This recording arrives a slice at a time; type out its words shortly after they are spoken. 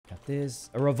this.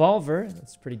 A revolver.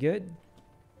 That's pretty good.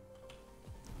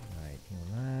 All right, heal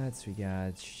that. So we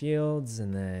got shields,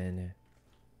 and then...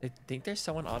 I think there's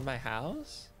someone on my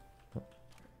house.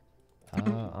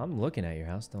 I'm looking at your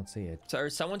house. Don't see it. So, or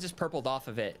someone just purpled off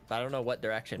of it, but I don't know what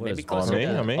direction. What Maybe is closer me?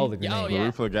 to... On me? Oh, the grenade. Oh, The yeah.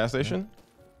 roof of the gas station?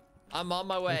 I'm on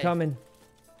my way. I'm coming.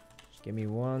 Just give me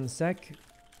 1 sec.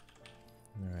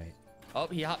 All right. Oh,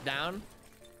 he hopped down.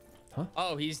 Huh?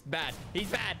 Oh, he's bad. He's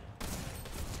bad.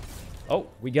 Oh,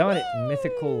 we got it.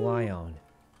 Mythical Lion.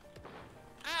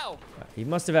 Ow. He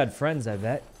must have had friends, I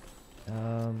bet.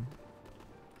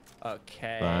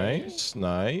 Okay. Nice,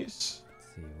 nice.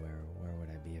 Let's see, where would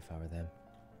I be if I were them?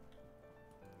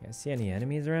 You guys see any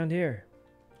enemies around here?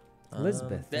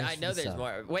 Elizabeth. I know there's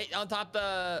more. Wait, on top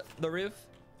the roof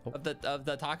of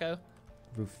the taco.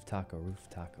 Roof taco.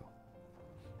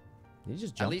 Did he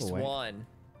just jump At least away? one.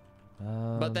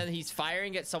 But then he's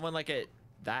firing at someone like at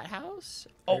that house.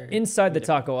 Oh, Or- inside the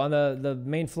taco on the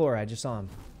main floor. I just saw him.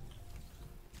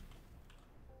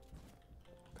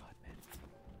 God, man.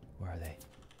 Where are they?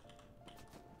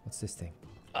 What's this thing?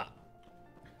 I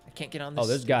can't get on this. Oh,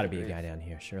 there's got to be a roof. guy down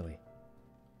here, surely.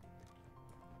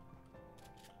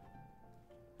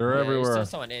 They're Yeah, there's everywhere. still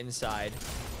someone inside.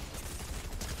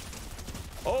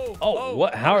 Oh, Oh,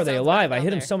 what? How are they alive? I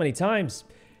hit him so many times.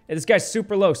 Hey, this guy's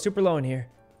super low in here.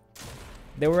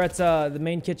 They were at the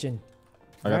main kitchen.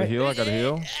 I gotta Alright. heal, I gotta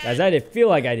heal. Guys, I did feel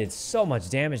like I did so much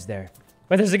damage there.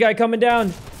 But there's a guy coming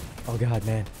down. Oh, God,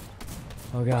 man.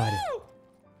 Oh, God.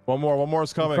 One more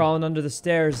is I'm coming. crawling under the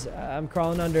stairs. I'm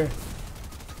crawling under.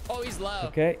 Oh, he's low.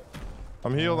 Okay.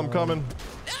 I'm healed, I'm coming.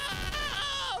 No!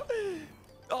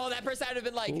 Oh, that person would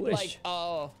have been Foolish.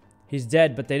 oh. He's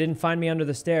dead, but they didn't find me under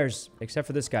the stairs. Except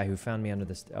for this guy who found me under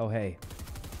the stairs. Oh, hey.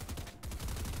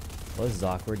 Well, this is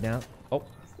awkward now. Oh.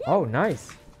 Oh,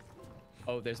 nice.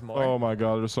 Oh, there's more. Oh my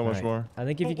god, there's so much Alright. more. I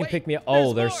think if you can wait, pick me up. there's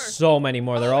Oh, there's more. so many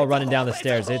more. They're all running down the It's a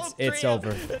stairs. whole It's trio. over.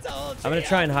 It's a whole I'm gonna trio.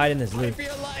 try and hide in this Fight loot. for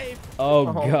your life.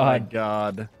 Oh, my God.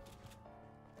 god.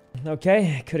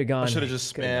 Okay, could have gone. I should have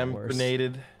just could've gone spam worse.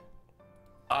 graded.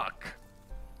 Fuck.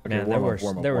 Okay, Man, warm there up, were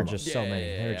warm up, there were warm up. just so many.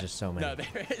 There were just so many. No,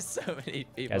 there is so many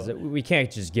people. Guys, we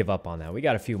can't just give up on that. We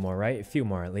got a few more, right? A few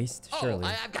more at least, surely.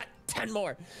 I've got 10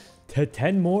 more.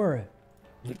 10 more.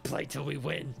 We play till we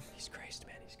win. He's crazed,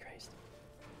 man. He's crazed.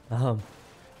 All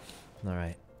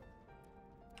right.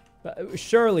 But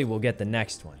surely we'll get the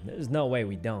next one. There's no way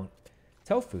we don't.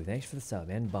 Tofu, thanks for the sub,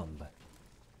 and Bumba.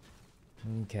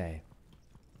 Okay.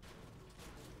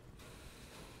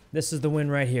 This is the win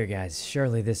right here, guys.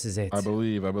 Surely this is it. I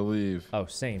believe. Oh,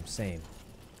 same.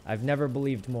 I've never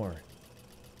believed more.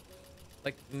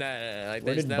 Like, no. Like,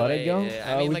 Where there's did no Buddy way. go?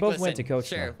 I mean, We like, both went to coachla.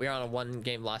 Sure, we're on a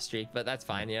 1-game loss streak, but that's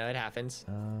fine. You know, it happens.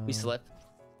 We slip.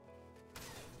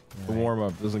 The warm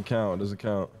up doesn't count. Doesn't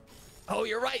count. Oh,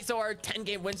 you're right. So our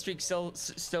 10-game win streak still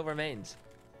remains.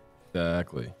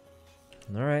 Exactly.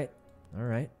 All right.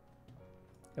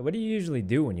 Hey, what do you usually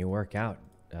do when you work out,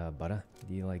 Butta?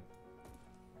 Do you like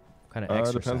kind of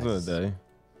exercise? Depends on the day.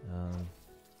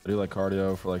 I do like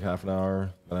cardio for like half an hour,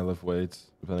 then I lift weights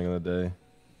depending on the day.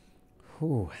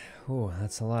 Ooh,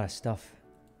 that's a lot of stuff.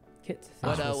 Kit,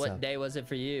 thanks for the What sub. day was it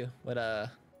for you? What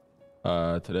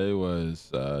Today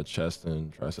was chest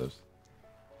and triceps.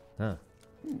 Huh.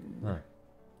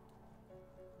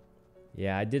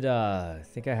 Yeah, I did. I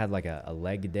think I had like a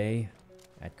leg day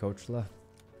at Coachla.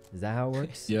 Is that how it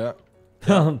works? Yeah. Is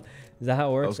that how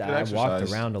it works? was good I walked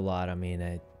exercise. around a lot. I mean,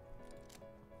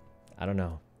 I don't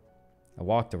know. I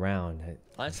walked around.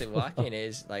 honestly, walking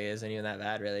isn't even that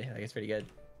bad, really. Like, it's pretty good.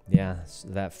 Yeah,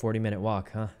 that 40-minute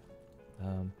walk, huh?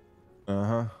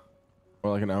 Or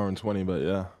like an hour and 20, but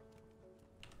yeah.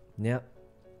 Yep.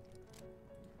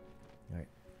 All right.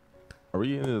 Are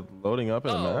we loading up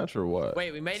in a Oh. match or what?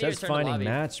 Wait, we made It it says return to finding lobby.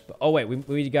 match. But, oh wait,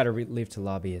 we got to leave to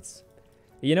lobby. It's.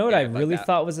 You know what Yeah, I fuck really that.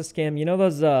 thought was a scam? You know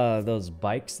those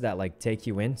bikes that like take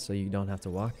you in so you don't have to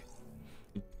walk?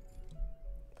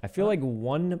 I feel like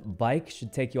one bike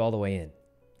should take you all the way in.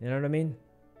 You know what I mean?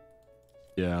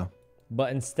 Yeah.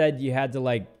 But instead you had to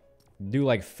like do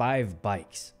like 5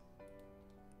 bikes.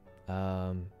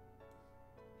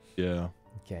 Yeah.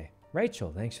 Okay.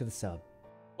 Rachel, thanks for the sub.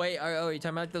 Wait, are you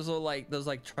talking about those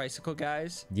tricycle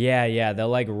guys? Yeah. They'll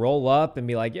like roll up and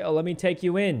be like, yo, let me take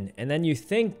you in. And then you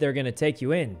think they're going to take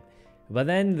you in. But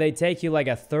then they take you like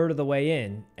a third of the way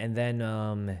in. And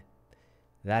then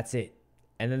that's it.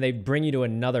 And then they bring you to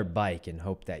another bike and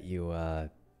hope that you,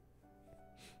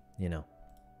 you know.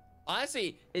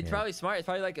 Honestly, it's probably smart. It's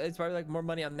probably like more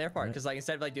money on their part, because like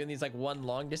instead of like doing these like one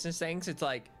long distance things, it's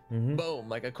like boom,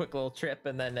 like a quick little trip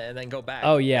and then go back.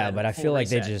 Oh yeah, and but I full feel like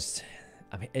they reset. just,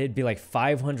 I mean, it'd be like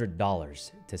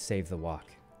 $500 to save the walk.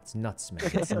 It's nuts,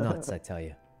 man. It's nuts, I tell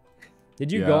you.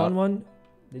 Did you go on one?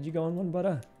 Did you go on one,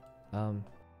 Butter? On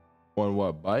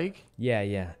what, bike?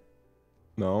 Yeah.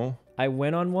 No. I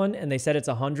went on one and they said it's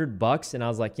 $100 and I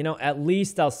was like, you know, at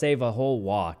least I'll save a whole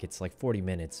walk. It's like 40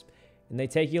 minutes. And they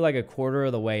take you like a quarter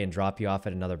of the way and drop you off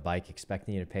at another bike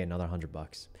expecting you to pay another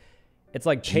 $100. It's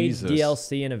like paid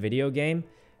DLC in a video game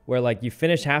where like you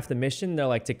finish half the mission. They're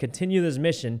like, to continue this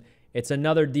mission, it's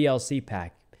another DLC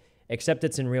pack, except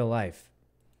it's in real life.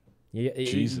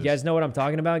 You guys know what I'm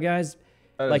talking about, guys?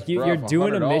 Like you're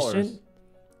doing a mission.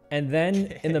 And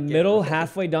then in the middle,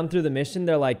 halfway done through the mission,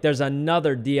 they're like, there's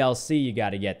another DLC you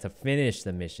got to get to finish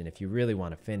the mission if you really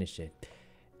want to finish it.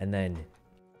 And then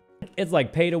it's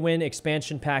like pay to win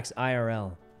expansion packs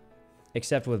IRL,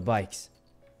 except with bikes.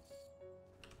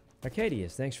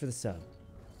 Arcadius, thanks for the sub.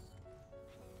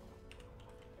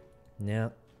 Yeah.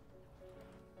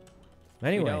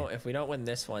 Anyway. If we don't win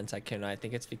this one, Sykkuno, I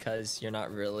think it's because you're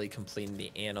not really completing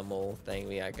the animal thing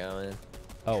we got going.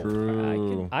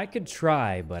 Oh, I could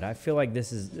try, but I feel like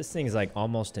this thing's like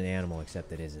almost an animal,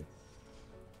 except it isn't.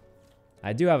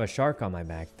 I do have a shark on my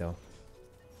back, though.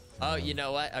 Oh, you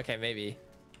know what? Okay, maybe.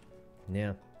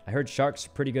 Yeah, I heard sharks are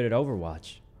pretty good at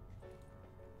Overwatch.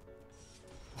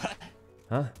 What?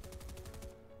 Huh?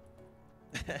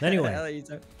 Anyway,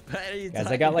 guys,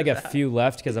 I got like a few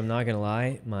left because I'm not gonna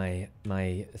lie,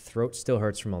 my throat still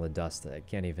hurts from all the dust. I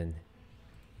can't even.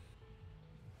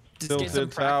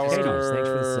 Tilted Towers.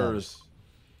 All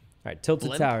right,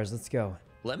 Tilted Towers. Let's go.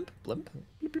 Blimp. Blimp.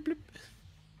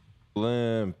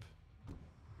 There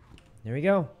we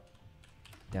go.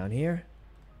 Down here.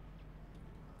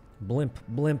 Blimp.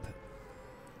 All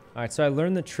right, so I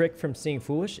learned the trick from seeing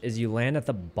Foolish is you land at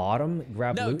the bottom,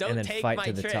 grab loot, and then fight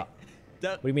to the top.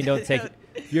 What do you mean don't take it?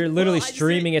 You're literally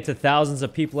streaming it to thousands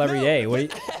of people every day.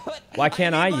 Why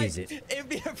can't I use it?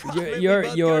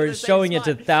 You're showing it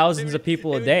to thousands of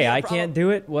people a day. I can't do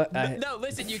it. What? No,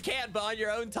 listen, you can, but on your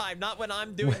own time, not when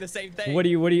I'm doing the same thing. What do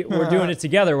you? We're doing it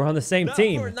together. We're on the same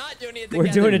team. We're not doing it together.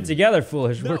 We're doing it together,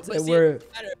 Foolish. No,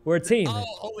 we're a team. Oh,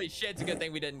 holy shit! It's a good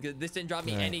thing we didn't. Cause this didn't drop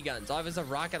me any guns. All of it's a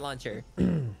rocket launcher.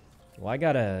 Well, I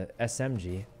got a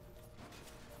SMG.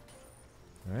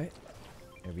 All right.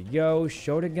 There we go.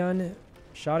 Shot a gun.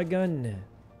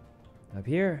 Up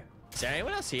here. Is there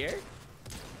anyone else here?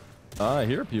 I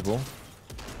hear people.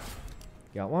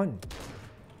 Got one.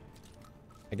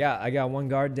 I got one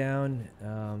guard down.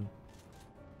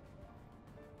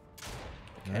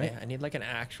 Okay, I need like an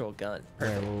actual gun.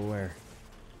 Perfect. Where?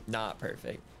 Not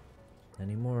perfect.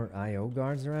 Any more IO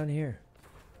guards around here?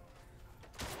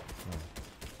 Oh.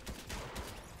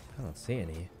 I don't see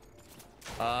any.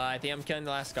 I think I'm killing the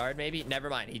last guard, maybe. Never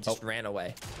mind. He just ran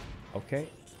away. Okay.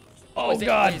 Oh,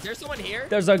 God. Wait, is there someone here?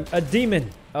 There's a demon.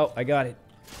 Oh, I got it.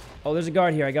 Oh, there's a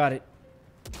guard here. I got it.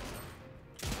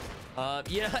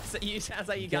 You know, you sounds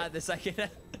like you got this.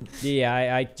 Yeah,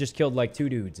 I just killed like 2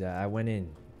 dudes. I went in,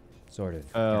 sort of.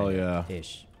 Hell yeah.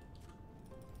 Ish.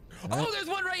 Oh, there's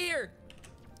one right here.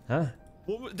 Huh?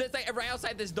 Well, that's like right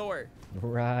outside this door.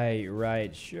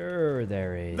 Right. Sure,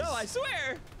 there is. No, I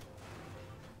swear.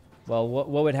 Well, what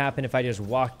would happen if I just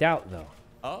walked out, though?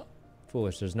 Oh.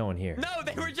 Foolish, there's no one here. No,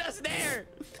 they were just there.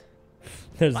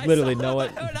 There's literally no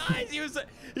one. My own eyes. He was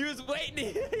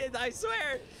waiting. I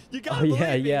swear. You gotta believe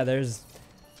me. Yeah, there's.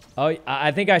 Oh,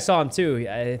 I think I saw him too.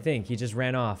 I think he just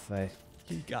ran off.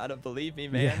 You gotta believe me,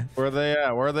 man. Yeah. Where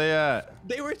are they at?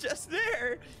 They were just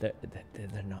there.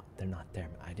 They're not there.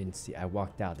 I didn't see. I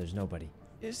walked out. There's nobody.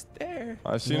 It's there.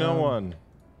 I see no one.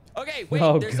 Okay, wait.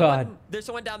 Oh, there's God. There's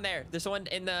someone down there. There's someone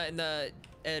in the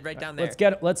right down there.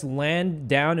 Let's land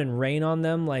down and rain on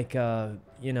them like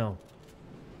you know.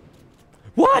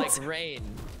 What? Like rain.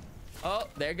 Oh,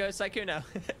 there goes Sykkuno.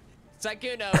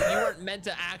 Sykkuno, you weren't meant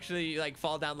to actually like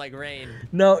fall down like rain.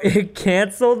 No, it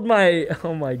canceled my.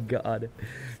 Oh my God.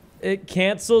 It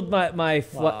canceled my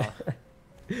Wow.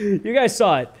 You guys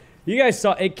saw it.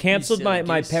 It canceled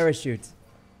my parachute.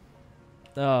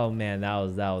 Oh man, that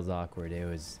was awkward. It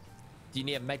was. Do you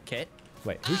need a med kit?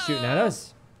 Wait, who's shooting at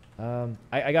us?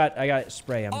 I got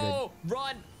spray. I'm good. Oh,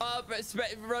 run!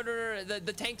 Run!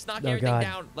 The tank's knocking everything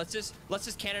down. Let's just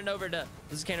cannon over to.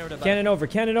 Cannon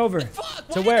over. Fuck,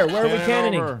 To where? Where are we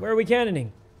cannoning? Where are we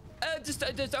cannoning? Just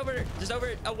over,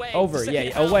 away. Over, just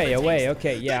yeah, away.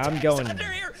 Okay, yeah, I'm going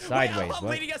sideways. I'm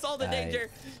leading us all to danger.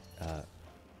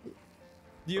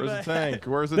 Where's the tank?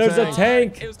 Where's the There's tank? a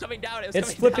tank. It was coming down.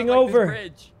 It's flipping down, like, over. this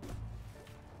bridge.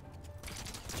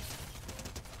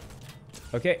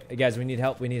 Okay, guys, we need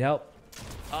help.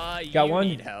 Got one?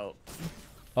 Need help.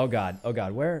 Oh God.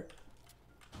 Where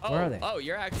are they? Oh,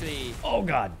 you're actually. Oh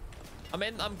God. I'm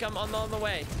on the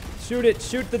way. Shoot it.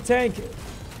 Shoot the tank.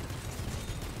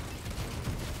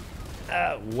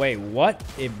 Wait, what?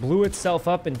 It blew itself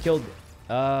up and killed.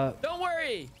 Don't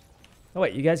worry. Oh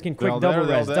wait, you guys can quick all double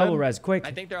dead? res, They're all double dead? res, quick.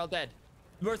 I think they're all dead.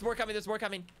 There's more coming. There's more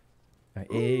coming. All right,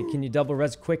 can you double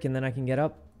res quick and then I can get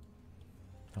up?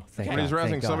 Oh, thank God. Somebody's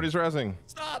thank resing. God. Somebody's resing.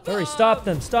 Stop. Hurry, stop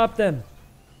them, stop them.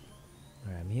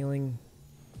 All right, I'm healing.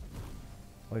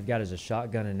 All we've got is a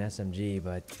shotgun and SMG,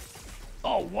 but...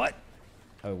 Oh, what?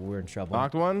 Oh, we're in trouble.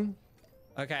 Knocked one.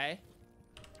 Okay.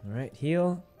 All right,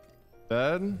 heal.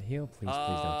 Dead. Heal, please, please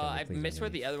don't kill me. I Please missed don't where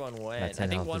kill me. the other one Got went. 10 I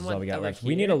think health, one this is all we went got over left. here.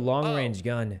 We need a Oh. long-range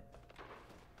gun.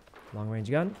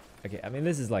 Long-range gun? Okay, I mean,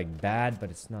 this is, like, bad,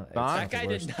 but it's not... It's That not That the guy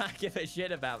worst. did not give a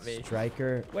shit about me.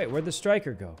 Striker. Wait, where'd the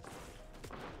striker go?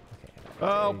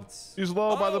 Okay. Oh, he's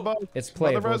low by the bus. It's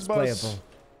By the playable. res It's bus. playable.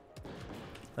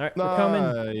 All right, we're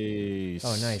coming. Nice.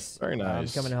 Oh, nice. Very I'm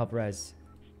nice. coming to help res.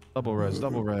 Double res.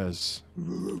 Double res.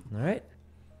 All right.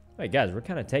 All right, guys, we're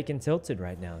kind of taking tilted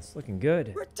right now. It's looking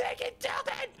good. We're taking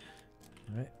tilted.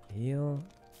 All right, heal.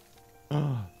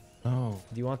 Oh, no.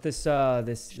 Do you want this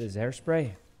this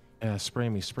hairspray? Yeah, spray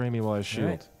me while I shield.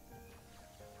 right.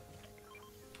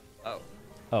 Oh.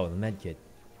 Oh, the med kit.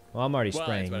 Well, I'm already Well,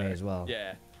 spraying. it's May whatever. as well.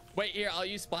 Yeah. Wait, here. I'll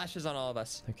use splashes on all of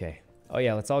us. Okay. Oh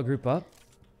yeah, let's all group up.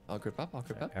 I'll group up. I'll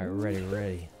group up. All right, we're ready. We're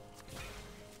ready.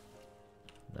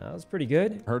 That was pretty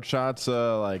good. Hurt shots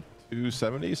like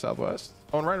 270 southwest.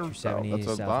 Oh, and right. 270 that's a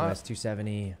southwest. lot.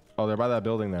 270. Oh, they're by that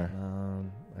building there.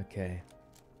 Okay.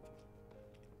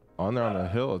 On there on the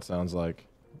hill, it sounds like.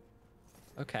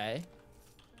 Okay.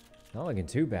 Not looking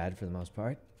too bad for the most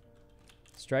part.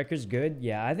 Striker's good.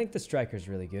 Yeah, I think the striker's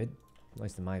really good. At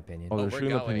least in my opinion. Oh, they're we're shooting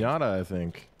going. the pinata, I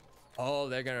think. Oh,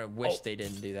 they're gonna wish they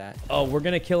didn't do that. Oh, we're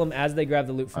gonna kill him as they grab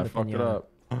the loot from I the fucked it pinata.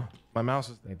 up. My mouse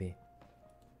is. Maybe.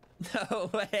 No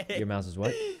way. Your mouse is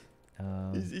what? He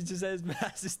just says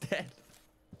mouse is dead.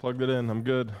 Plugged it in. I'm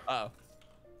good. Oh.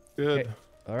 Good. Okay.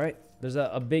 All right. There's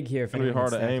a big here. It's gonna be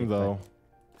hard to aim though.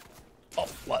 Oh,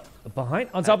 what? Behind?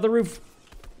 On top of the roof.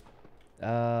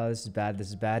 This is bad. This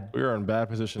is bad. We are in bad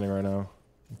positioning right now.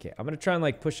 Okay, I'm gonna try and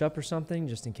like push up or something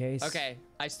just in case. Okay.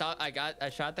 I shot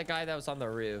the guy that was on the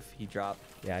roof. He dropped.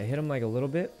 Yeah, I hit him like a little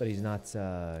bit, but he's not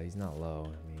low.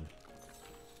 I mean.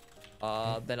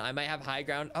 Then I might have high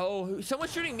ground. Oh,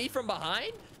 someone's shooting me from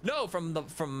behind? No,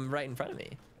 from right in front of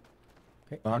me.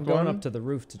 Okay, Knock I'm going one. up to the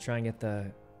roof to try and get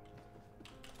the.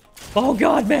 Oh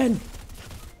God, man!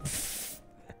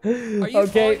 Are you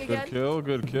Okay. falling again? Good kill.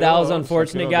 Good kill. That was Oh,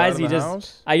 unfortunate, Sykkuno guys. died He in the just,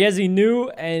 house. I guess he knew,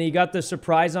 and he got the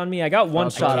surprise on me. I got one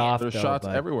shot off, There's though, shots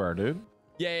but everywhere, dude.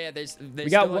 Yeah. There's we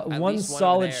got still at one least one over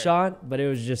solid there. shot, but it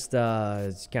was just,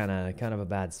 it's kind of a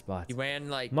bad spot. He ran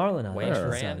like Marlon, Wayne where?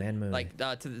 ran Sun and moon. like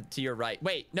to your right.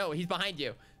 Wait, no, he's behind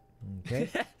you. Okay.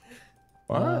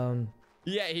 What?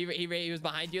 Yeah, he was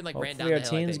behind you and like ran down Hopefully the our hill. I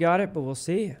team's think. got it, but we'll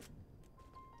see.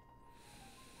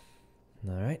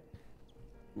 All right.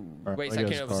 Alright, Wait, I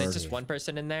guess Sykkuno, was it card. just one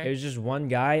person in It there? was just one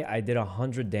guy. I did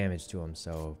 100 damage to him,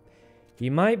 so he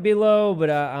might be low, but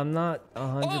I'm not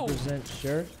 100%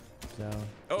 sure. So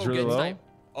Oh, Is it really good low? snipe.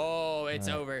 Oh, it's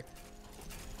Alright. over.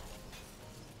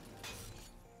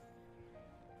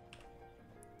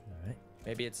 all right.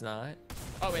 Maybe it's not.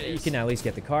 Oh, it You is. can at least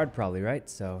get the card, probably, right?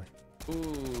 So.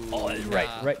 Ooh.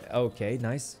 Right. Okay,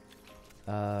 nice.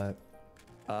 Where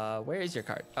is your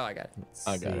card? Oh, I got it. Let's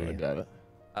I got it. I see. got it.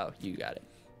 Oh, you got it.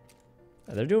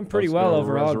 They're doing pretty Let's well go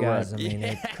overall, resurrect. guys. I mean,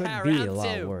 it Yeah, could be a round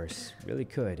lot two. worse. Really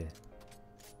could.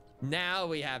 Now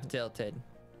we have tilted.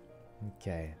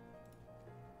 Okay.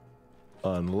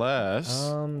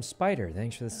 Unless. Spider,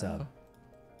 thanks for the sub.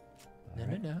 No,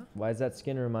 Alright. no. Why does that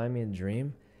skin remind me of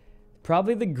Dream?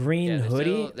 Probably the green Yeah, there's hoodie,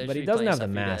 still- there but should he be doesn't plenty have the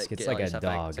of stuff for you to mask. It's get like all a your stuff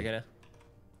back. dog. Sykkuno.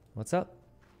 What's up?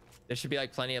 There should be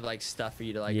like plenty of like stuff for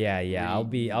you to like. Yeah. I'll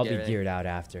be get everything. geared out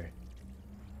after.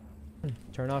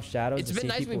 Turn off shadows. It's to been see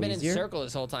nice people we've been easier. in circle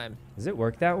this whole time. Does it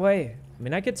work that way? I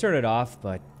mean, I could turn it off,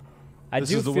 but I This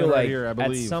do is the feel win right like here, I at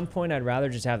believe. some point I'd rather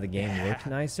just have the game look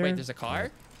nicer. Wait, there's a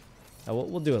car? Oh,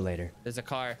 we'll do it later. There's a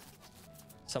car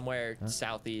somewhere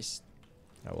southeast.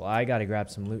 Oh, well, I gotta grab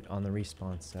some loot on the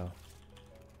respawn, so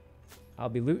I'll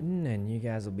be looting, and you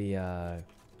guys will be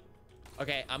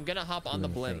Okay, I'm gonna hop on the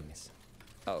doing blimp. things.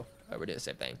 Oh, we're doing the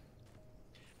same thing.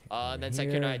 And then here.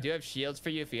 Sykkuno, I do have shields for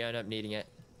you if you end up needing it.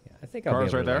 Yeah, I think I'll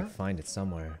Car's be able right to there? like, find it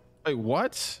somewhere. Wait,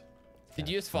 what? Did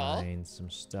you just fall? Find some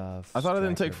stuff. I thought I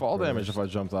didn't take Striker fall damage if burst.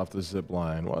 I jumped off the zip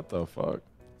line. What the fuck?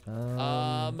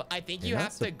 I think you're you not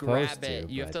have to grab supposed it.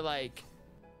 to, You have but- to like.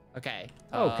 Okay.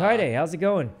 Oh, Kaide, how's it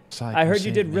going? Syke, I heard you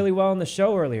save did me. really well on the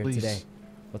show earlier Please. today.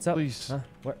 What's up? Please. Huh?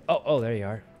 Where? Oh, there you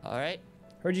are. All right.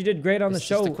 Heard you did great on the It's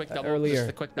just show a quick double. earlier. Just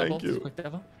a quick double. Thank you. Just a quick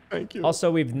double. Thank you. Also,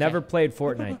 we've never played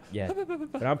Fortnite yet,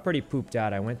 but I'm pretty pooped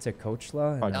out. I went to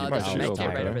coachla. Oh, And keep Oh, my there's a shield, med kit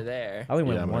right okay. over there. I only Yeah,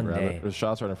 went I'm gonna one grab day. it. There's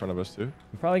shots right in front of us too.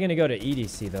 I'm probably gonna go to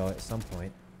EDC though at some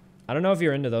point. I don't know if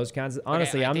you're into those kinds.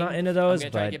 Honestly, I'm not into those,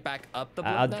 I'm gonna try to but get back up the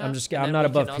I'm blood just map, I'm and not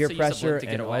then we above can peer also use the pressure, blood to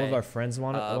get and all of away, our friends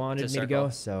wanted me to go.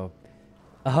 So,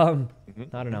 I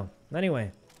don't know.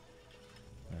 Anyway,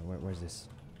 where's this?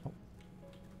 Oh,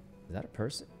 is that a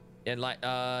person? And like,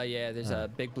 yeah, there's a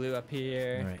big blue up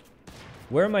here. All right.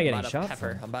 Where am I getting I'm shot about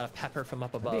from? I'm about a pepper from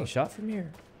up I'm being above. shot from here.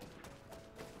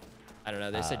 I don't know.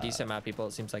 There's a decent amount of people.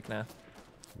 It seems like now.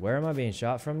 Where am I being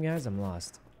shot from, guys? I'm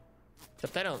lost.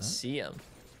 Except I don't see him.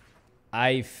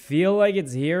 I feel like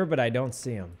it's here, but I don't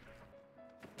see him.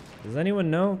 Does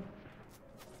anyone know?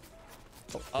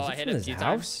 Oh, I hit it a few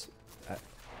times.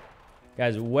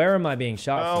 Guys, where am I being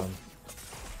shot from?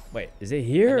 Wait, is it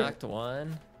here? I knocked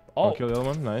one. I'll kill the other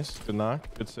one. Nice. Good knock.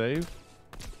 Good save.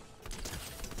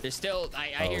 There's still,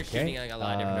 I hear shooting like a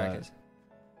lot of different directions.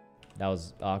 That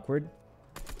was awkward.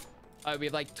 We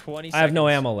have like 20 seconds. I have no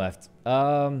ammo left.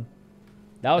 That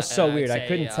was so weird. I I'd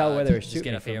couldn't say, tell where they were just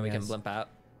shooting get up from. here, we can guys. blimp out.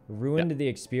 Ruined the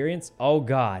experience. Oh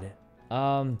God.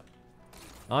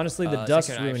 Honestly, the dust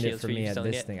Sykkuno, I have ruined it shields for for you, me at still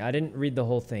this get- thing. I didn't read the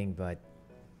whole thing, but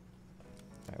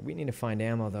all right, we need to find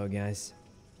ammo though, guys.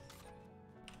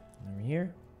 Over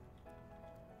here.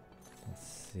 Let's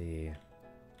see.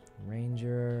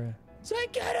 Ranger.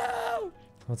 Sykkuno!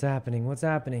 What's happening? What's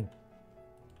happening?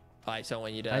 Alright, so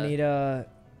when you I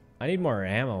need more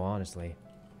ammo, honestly.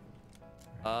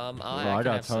 I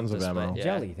got tons of ammo. Yeah.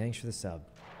 Jelly, thanks for the sub.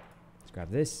 Let's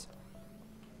grab this.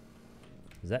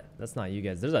 Is that's not you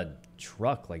guys. There's a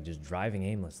truck like just driving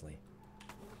aimlessly.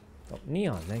 Oh,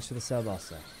 Neon, thanks for the sub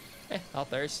also. I'll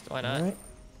thirst. Why not? All right.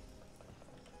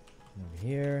 Over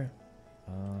here.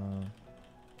 I'm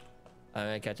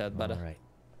gonna catch up, butter. All right.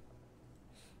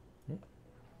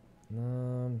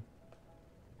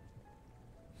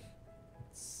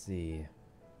 Let's see.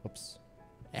 Oops.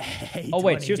 Oh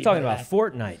wait, she was talking about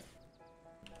Fortnite.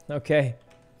 Okay.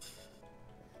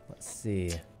 Let's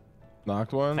see.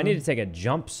 Knocked one. I need to take a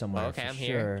jump somewhere. Oh, okay, for I'm sure.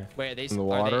 here. Wait, are these In the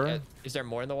water? Is there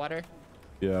more in the water?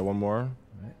 Yeah, one more.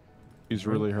 Right. He's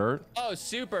really hurt. Oh,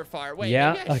 super far. Wait.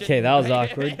 Yeah. maybe I Okay, shouldn't- that was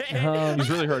awkward. He's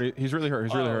really hurt. He's really hurt.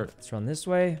 He's really hurt. Let's run this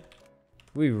way.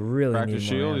 We really Cracked need his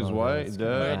more shield. ammo, He's though. white. It's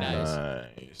Dead.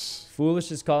 Very Nice.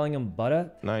 Foolish is calling him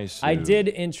Butta. Nice. I dude. did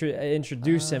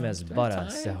introduce him as do I Butta, time?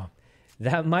 so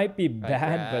that might be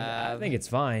bad, but I grab- think it's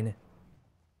fine.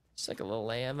 Just like a little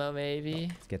ammo, maybe.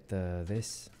 Let's get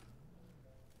this.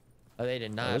 Oh, they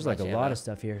did not. Oh, there's have like a much lot ammo. of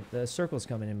stuff here. The circle's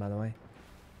coming in, by the way.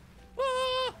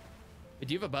 Ah!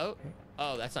 Do you have a boat?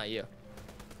 Oh, that's not you.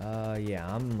 Yeah,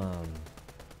 I'm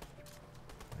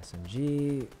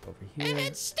SMG over here.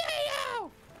 And stay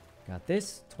out. Got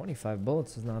this. 25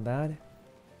 bullets is not bad.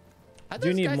 How Do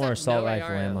those need guys more have assault no rifle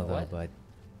AR ammo though, What? but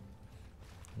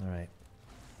all right.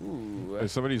 Ooh. Hey,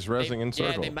 somebody's resing in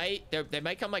Yeah, circle. they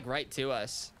might come like right to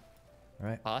us. All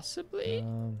right. Possibly.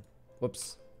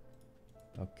 Whoops.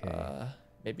 Okay.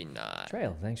 Maybe not.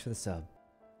 Trail, thanks for the sub.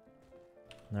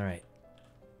 All right.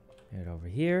 Head over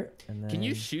here, and then. Can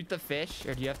you shoot the fish,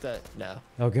 or do you have to? No.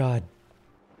 Oh God.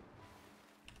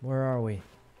 Where are we?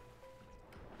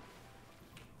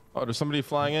 Oh, there's somebody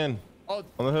flying in Oh,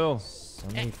 on the hill.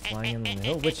 Somebody flying in on the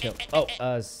hill. Which hill? Oh,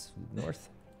 north.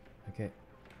 Okay.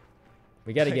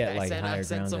 We got to get like higher I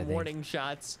sent ground. I some think. warning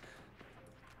shots.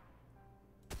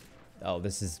 Oh,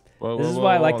 this is Whoa, this is whoa,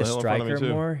 why I whoa, like the the hill in front of me, striker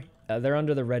too. more. They're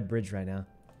under the red bridge right now.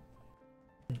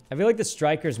 I feel like the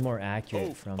striker's more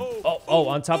accurate from. Oh,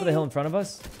 on top of the hill in front of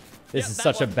us. This is that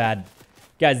such a one. bad.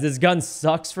 Guys, this gun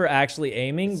sucks for actually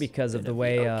aiming because of the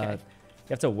way okay. you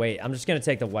have to wait. I'm just gonna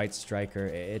take the white striker.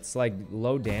 It's like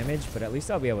low damage, but at least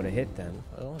I'll be able to hit them.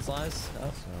 Well, as long as So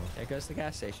there goes the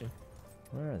gas station.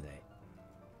 where are they?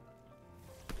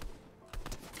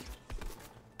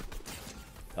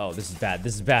 Oh, this is bad.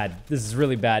 This is bad. This is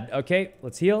really bad. Okay,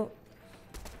 let's heal.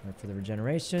 Right for the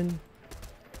regeneration.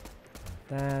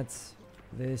 That's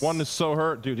this. One is so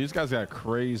hurt, dude. These guys got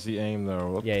crazy aim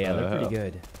though. What Yeah, the they're pretty hell?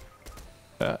 good.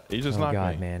 Yeah, he just Oh knocked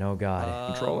God, me. man. Oh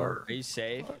God. Controller. Are you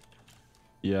safe?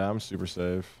 Yeah, I'm super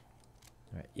safe.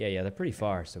 All right. Yeah, they're pretty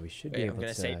far, so we should be Wait, I'm able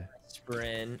gonna to. say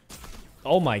sprint.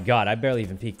 Oh my God, I barely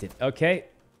even peeked it. Okay.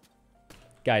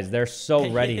 Guys, they're so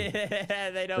ready.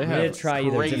 They don't. They I'm have gonna try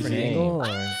either a different crazy aim. angle or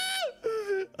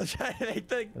I'm trying to make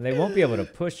the. they won't be able to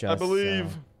push us. I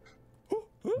believe. So.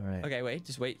 All right. Okay, wait.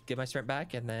 Just wait. Get my sprint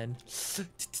back, and then.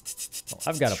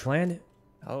 I've got a plan.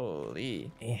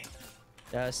 Holy. Eh.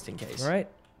 Just in case. All right.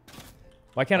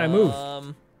 Why can't I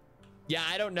move? Yeah,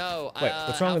 I don't know. Wait,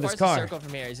 what's wrong with this The car? circle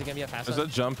from here? Is it gonna be a fast There's one? a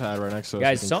jump pad right next to us.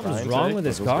 Guys, we can something's try and wrong take, with but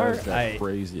this those car. guys got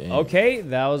crazy aim. Okay,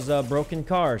 that was a broken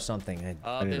car or something.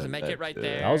 There's a med kit right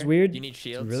there. That was weird. Do you need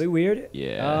shields? It's really weird.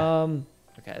 Yeah.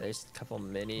 Okay, there's a couple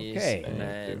minis. Okay. And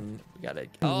then we got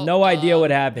no idea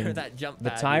what happened. That jump The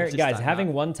pad we tire, were just guys, talking having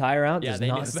about. one tire out Yeah, does they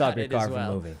knew not stop about your it car as from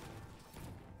well. moving.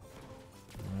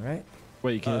 All right.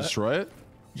 Wait, you can destroy it?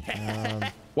 Yeah.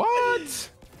 What?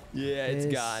 Yeah, it's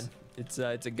This- gone.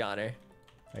 It's a goner. All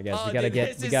right, guys, Oh, we gotta dude, get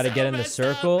this is in so the messed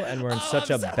circle, up. and we're in Oh,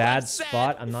 such I'm a so bad upset.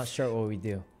 spot. I'm not sure what we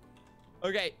do.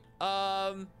 Okay.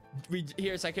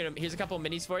 Here's a couple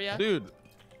minis for you. Dude,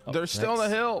 they're still on the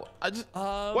hill. I just.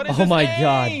 What is Oh my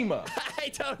God. aim? I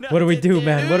don't know. What do we do,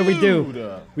 man? What do we do?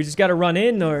 Dude. We just gotta run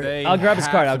in, or They I'll grab his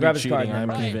have card. to I'll be grab his card. cheating, and I'm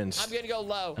then run in. convinced. I'm gonna go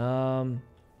low. All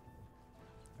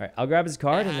right, I'll grab his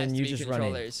card, and It has then to you be just run in.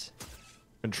 controllers.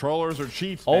 Controllers are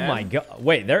cheats. Oh man. my God!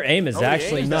 Wait, their aim is Oh, the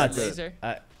actually aim's nuts. not Laser.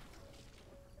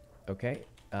 Okay.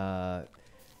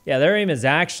 Yeah, their aim is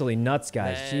actually nuts,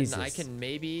 guys. Then Jesus. I can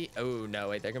maybe. Oh no,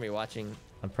 wait, they're gonna be watching.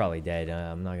 I'm probably dead.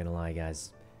 I'm not gonna lie,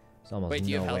 guys. It's almost Wait, do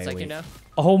you no have health way. Sykkuno now?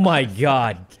 Oh my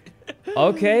God.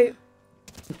 Okay.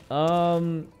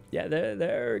 Yeah,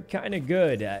 they're kind of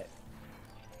good.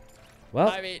 Well,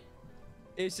 I mean,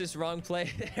 it's just wrong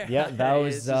play there. yeah, that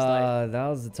was It's just like- that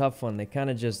was a tough one. They kind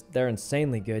of they're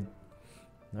insanely good.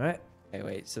 All right, Hey,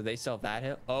 wait, so they still have that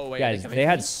hill? Oh wait, guys, coming they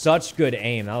had from- such good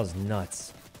aim. That was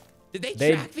nuts. Did they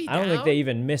They, track me I don't think down? they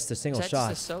even missed a Is single that shot.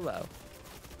 just a solo?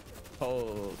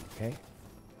 Oh. Okay.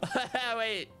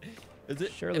 Wait. Is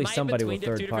it, Surely am I in somebody between will two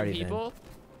third different party then. people?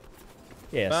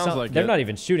 Yeah, Sounds like they're it. not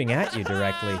even shooting at you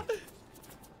directly.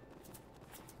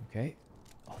 Okay.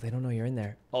 Oh, they don't know you're in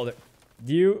there. Oh,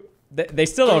 do you? They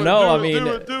still don't know. I mean,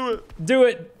 do it. do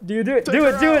it. Do you do it? Take Do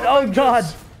her it. Do it. out. Oh God.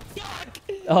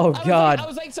 Oh God. I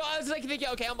was like thinking,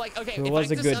 okay, I'm like, okay, It if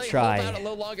was I a just good like, try. hold out a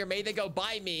little longer, maybe they go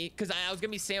by me, because I was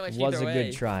gonna be sandwiched Was either a way.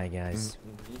 good try, guys.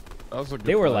 That was a good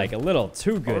They were play. like a little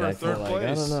too good. Or I feel third like. I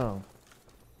don't place. know.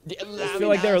 Yeah, I feel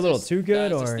like they were a little too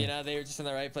good, or you know, they were just in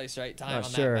the right place, right time Not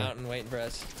on sure. that mountain, waiting for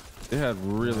us. They had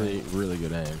really, really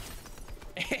good aim.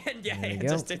 And yeah, There we go.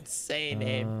 just insane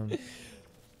aim.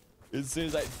 As soon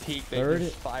as I peek, they Third.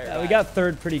 just fire. Yeah, we back. got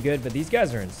third pretty good, but these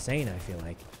guys are insane. I feel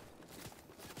like.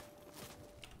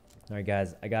 All right,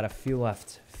 guys, I got a few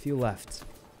left.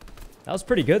 That was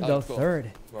pretty good Oh, though. cool.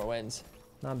 Third, More wins.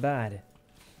 not bad.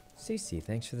 CC,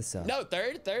 thanks for the sub. No,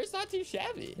 third's not too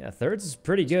shabby. Yeah, thirds is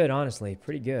pretty good, honestly.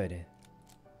 Pretty good.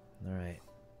 All right.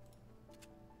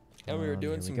 And we were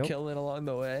doing here we some go. killing along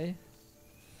the way.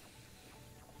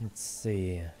 Let's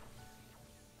see.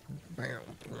 All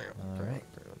right.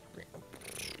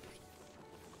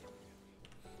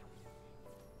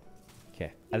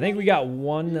 Okay. I think we got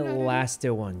one last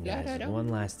one, guys. One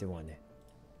last one.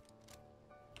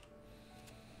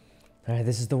 All right,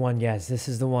 this is the one, guys. This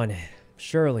is the one.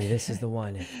 Surely this is the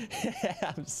one.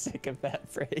 I'm sick of that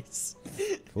phrase.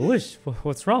 Foolish?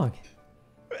 What's wrong?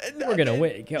 We're gonna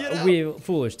win. We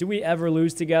foolish. Do we ever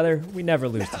lose together? We never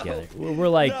lose together. We're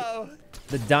like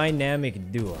the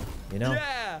dynamic duo, you know?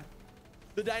 Yeah.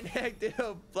 The dynamic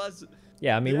duo plus.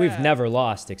 Yeah, I mean, we've Yeah. never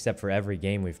lost except for every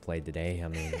game we've played today. I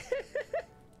mean,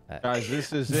 Guys,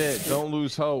 this is it. Don't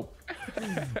lose hope.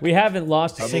 we haven't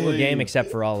lost a I single game believe. except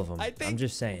for all of them. I think- I'm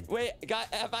just saying. Wait,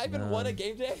 have I even won a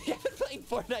game today? I've been playing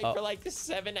Fortnite Oh. for like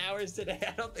 7 hours today.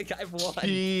 I don't think I've won.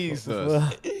 Jesus.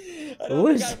 I don't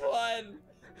Foolish. think I've won.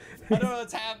 I don't know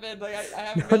what's happened. Like I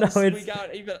haven't No, been able no, to squeak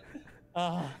out even.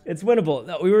 It's winnable.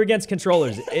 No, we were against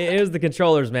controllers. It was the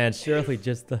controllers, man. Surely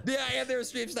just the. Yeah, and they were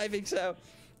stream sniping, so.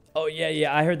 Oh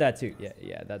yeah, I heard that too.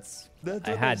 Yeah, that's. That's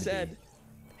I what had they to said. be.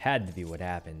 Had to be what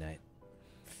happened.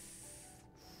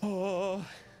 Oh.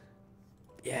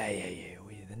 Yeah.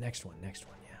 The next one,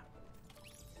 yeah.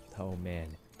 Oh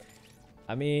man.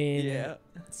 I mean, Yeah.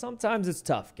 sometimes it's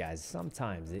tough, guys.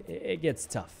 Sometimes it gets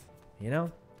tough, you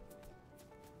know?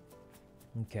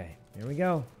 Okay, here we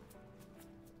go.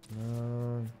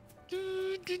 All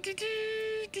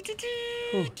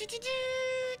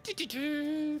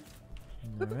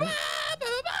right.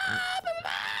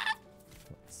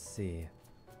 Let's see.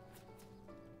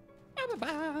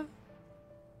 All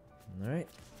right.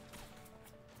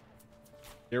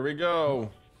 Here we go.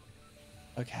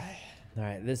 Okay. All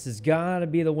right, this has got to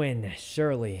be the win,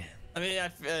 surely. I mean,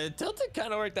 Tilted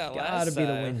kind of worked out Got last to be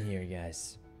the time. win here,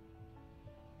 guys.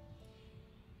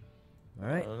 All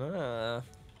right.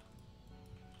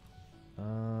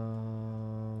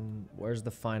 Where's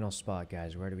the final spot,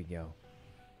 guys? Where do we go?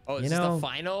 Oh, is You this know, the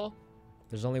final?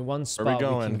 There's only one Where spot we we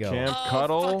going? can go. Camp Oh,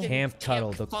 Cuddle? fucking Camp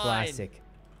Cuddle, the Fine. classic.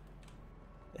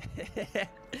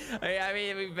 I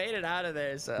mean, we've made it out of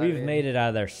there. So We've made it out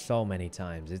of there so many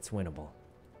times. It's winnable.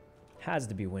 Has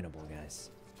to be winnable, guys.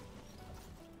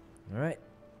 All right.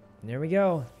 There we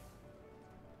go.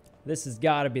 This has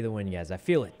got to be the win, guys. I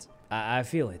feel it. I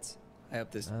feel it. I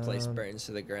hope this place burns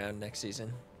to the ground next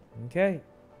season. Okay.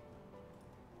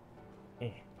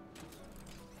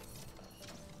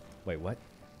 Wait, what?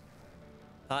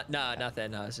 No,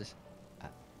 nothing. No, it's just...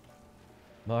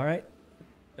 All right.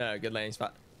 No, good landing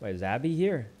spot. Wait, is Abby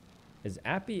here? Is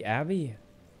Abby? If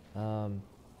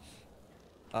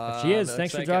she is,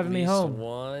 thanks for driving me home.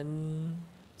 One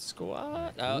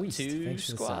squad. Oh, two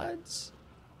squads.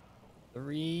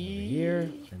 Three.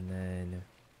 Here, and then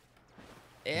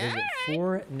visit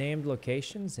 4 named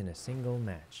locations in a single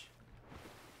match.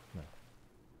 No.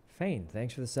 Fane,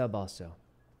 thanks for the sub also.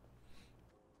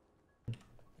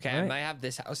 Okay, I might have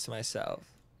this house to myself.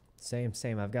 Same.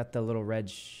 I've got the little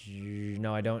red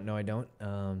no, I don't.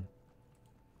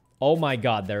 Oh my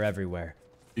god, they're everywhere.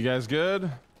 You guys good?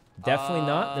 Definitely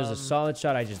not. There's a solid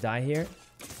shot. I just die here.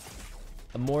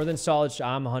 A more than solid shot.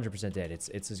 I'm 100% dead.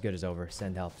 It's as good as over.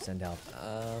 Send help.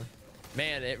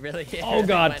 Man, it really is. Oh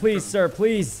god, please, sir,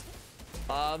 please.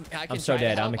 I'm so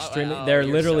dead. I'm extremely... They're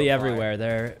literally so everywhere.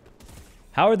 They're...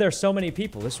 How are there so many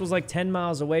people? This was like 10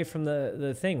 miles away from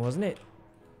the thing, wasn't it?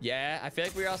 Yeah, I feel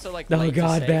like we were also like... Oh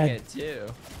god, bad. It too.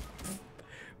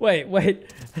 Wait.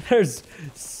 There's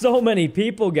so many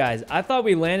people, guys. I thought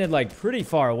we landed like pretty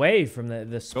far away from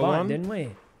the spot, didn't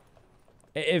we?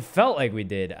 It felt like we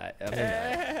did.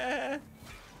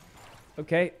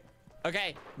 Okay.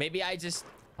 Okay, maybe I just...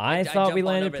 I thought we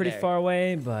landed pretty far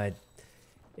away, but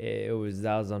that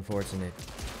was unfortunate.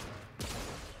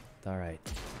 All right.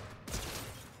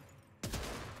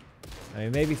 I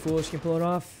mean, maybe Foolish can pull it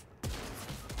off.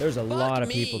 There's a lot of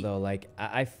people though. Like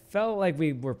I felt like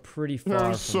we were pretty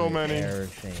far from the air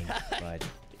thing, but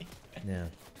yeah.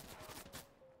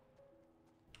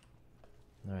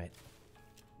 All right.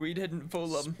 We didn't fool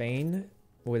them. Spain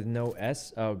with no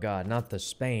S. Oh god, not the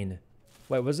Spain.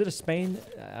 Wait, was it a Spain?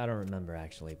 I don't remember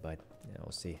actually, but yeah,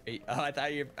 we'll see. Oh, I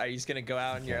thought are you just gonna go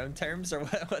out on your own terms, or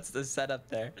what's the setup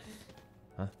there?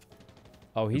 Huh?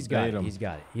 Oh, he's got it. He's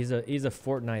got it. He's a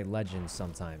Fortnite legend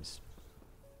sometimes.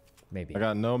 Maybe. I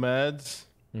got no meds.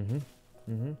 At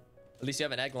least you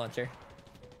have an egg launcher.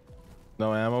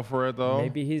 No ammo for it though.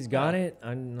 Maybe he's got it.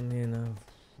 I mean,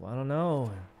 I don't know.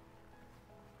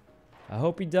 I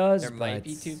hope he does. There might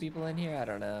be 2 people in here. I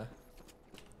don't know.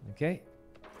 Okay.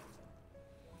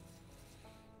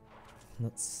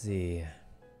 Let's see.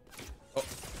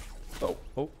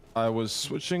 Oh. I was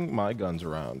switching my guns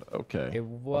around. Okay. It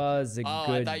was a good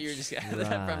I thought you were just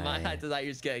from my I thought you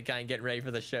were just kind of getting ready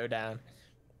for the showdown.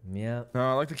 Yeah.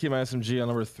 No, I like to keep my SMG on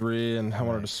number 3, and I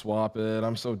wanted to swap it.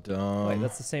 I'm so dumb. Wait,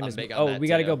 that's the same as. Oh, we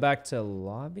got to go back to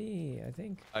lobby, I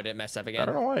think. Oh, did it mess up again? I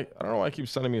don't know why it keeps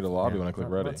sending me to lobby when I click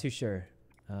ready. I'm not too sure.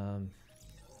 All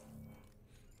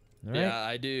right. Yeah,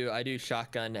 I do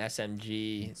shotgun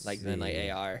SMG like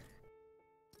AR.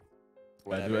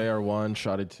 I do AR1,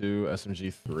 shotty 2,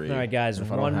 SMG 3. All right, guys,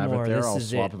 if I one don't have more. it there, This I'll is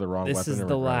swap it. to the wrong This weapon is and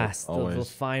the regret it, last, the always.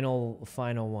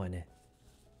 final one.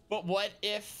 But what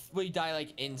if we die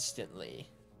like instantly?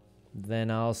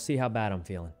 Then I'll see how bad I'm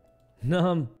feeling.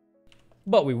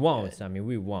 But we won't. Good. I mean,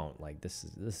 we won't. Like this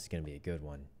is gonna be a good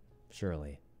one,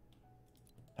 surely.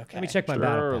 Okay. Let me check my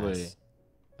battle pass.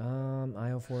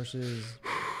 IO forces,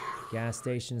 gas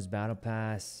stations, battle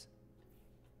pass.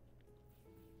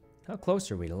 How close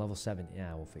are we to level 7?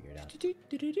 Yeah, we'll figure it out.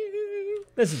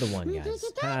 This is the one, guys.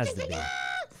 Has to be.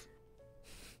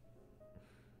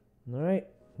 All right,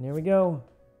 here we go.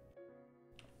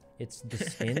 It's the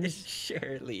spins.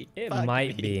 Surely. It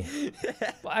might be.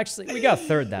 Well, actually, we got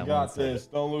third that one. We got this.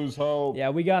 Don't lose hope. Yeah,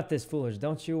 we got this, Foolish.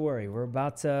 Don't you worry. We're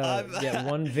about to get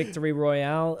one victory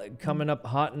royale coming up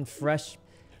hot and fresh,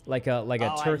 like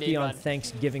a turkey on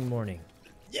Thanksgiving morning.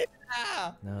 Yeah.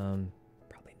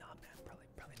 Probably not, man.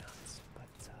 Probably not.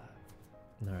 But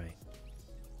all right.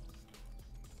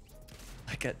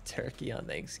 Like a turkey on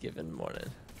Thanksgiving morning.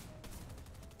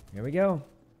 Here we go.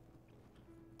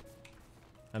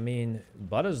 I mean,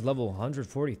 Butta's level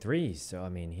 143, so I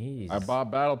mean, he's... I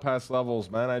bought battle pass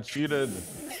levels, man. I cheated.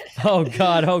 Oh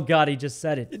god, he just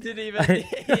said it. He didn't even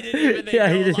go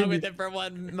along with it for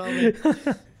one moment.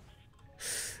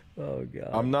 Oh god.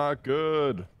 I'm not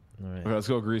good. All right. Okay, let's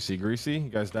go Greasy. Greasy, you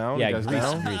guys down? Yeah, you guys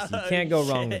down? Greasy. You can't go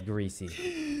wrong with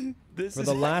Greasy. For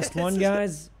the last one,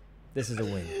 guys, this is a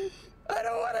win. I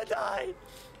don't want to die.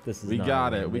 This is we not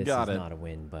got a win. it. We this got is it. not a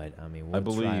win, but I mean, we'll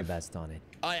try our best on it.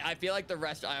 I feel like the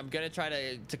restaurant. I'm gonna try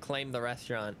to claim the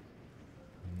restaurant.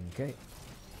 Okay.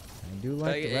 I do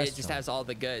like the restaurant. It just has all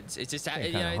the goods. It's just I'm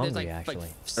you kinda know, hungry, like actually.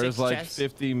 There's like chests.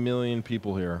 50 million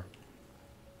people here.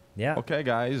 Yeah. Okay,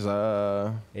 guys.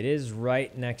 It is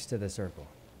right next to the circle.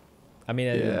 I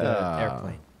mean, the Yeah.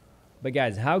 airplane. But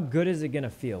guys, how good is it gonna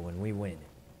feel when we win?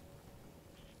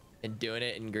 And doing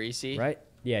it in greasy. Right?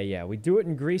 Yeah. We do it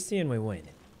in greasy and we win.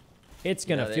 It's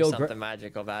gonna There's feel great. something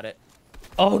magical about it.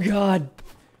 Oh God!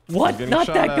 What? Getting Not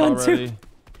shot that at gun already. too.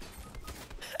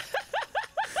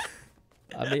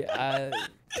 I mean,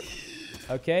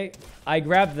 okay. I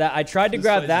grabbed that. I tried to This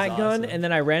grab place that is gun, awesome. and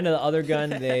then I ran to the other gun.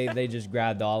 They just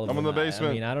grabbed all of them. I'm in the I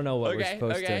basement. mean, I don't know what we're Okay,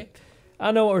 supposed okay. to. I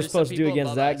don't know what we're There's some supposed to do people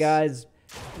against above that, us. guys.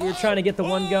 We were trying to get the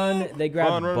one gun. They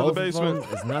grabbed Run to the both of them. basement.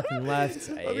 There's nothing left.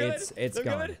 good. It's They're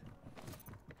gone. good.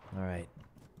 All right.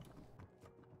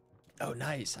 Oh,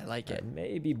 nice. I like it.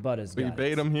 Maybe Butta's We got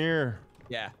bait it. them here.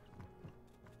 Yeah.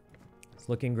 It's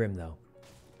looking grim though.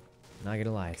 Not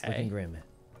gonna lie, it's looking Okay. grim.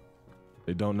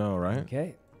 They don't know, right?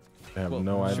 Okay. They have Well,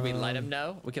 no should idea. we let them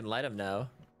know? We can let them know.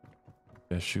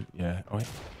 Yeah, shoot. Yeah. Oh, wait.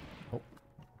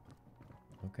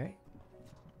 Okay.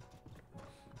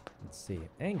 Let's see.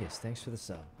 Angus, thanks for the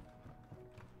sub.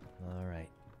 All right.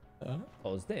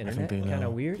 Oh, is the internet they kind know.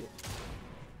 of weird?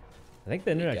 I think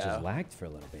the internet just go. lagged for a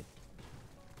little bit.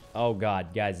 Oh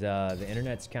God, guys, the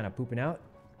internet's kind of pooping out.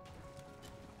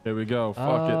 Here we go.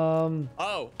 Fuck it.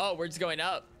 Oh, we're just going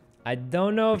up. I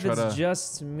don't know if try it's to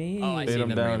just me. Oh, I Bait see 'em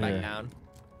them down bring here. back down.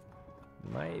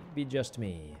 Might be just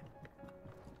me.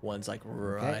 One's like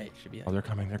right. Should be. Oh, they're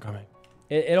coming. They're coming.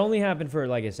 It only happened for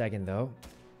like a second though.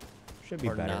 Should be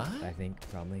Or better, not? I think,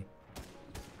 probably.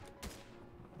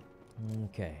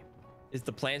 Okay. Is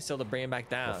the plan still to bring him back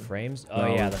The down? frames? Oh No,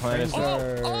 yeah, the the plan is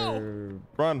frames to- are...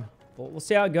 Run. Well, we'll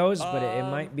see how it goes, but it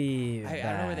might be I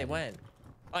don't know where they went.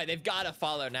 All right, they've got to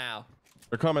follow now.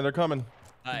 They're coming. They're coming.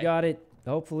 All You right. got it,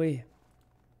 hopefully.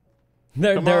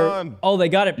 They're, Come they're, on. Oh, they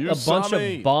got it. You A saw bunch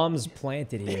me. of bombs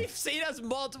planted here. They've seen us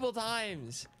multiple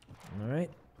times. All right.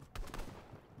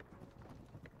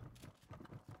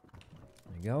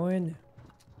 They're going.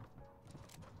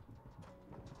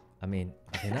 I mean,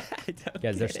 are they not? I don't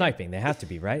Guys, they're get it. sniping. They have to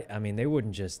be, right? I mean, they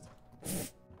wouldn't just...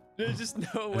 There's just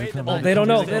no way. come to on. Oh, they don't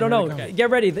know. Here They don't know. come. Get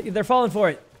ready. They're falling for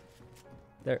it.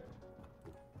 They're...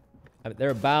 I mean, they're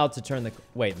about to turn the...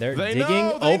 Wait, they're They digging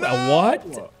know, they over... know.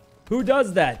 What? Who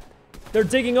does that? They're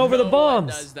digging over the No one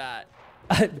bombs. does that.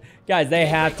 Guys, they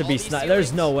have break to all be these sniped.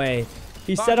 There's no way.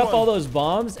 He set up one. all those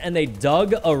bombs and they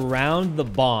dug around the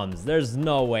bombs. There's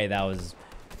no way that was...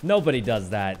 Nobody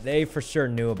does that. They for sure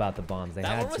knew about the bombs. They That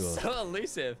had one to was have. so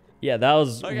elusive. Yeah, that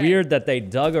was Okay. weird that they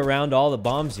dug around all the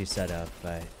bombs you set up.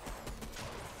 But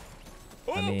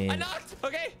Ooh, I mean- knocked.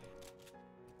 Okay.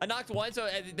 I knocked one, so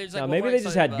there's like no, one maybe more they just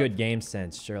exploded had above. good game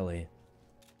sense, surely.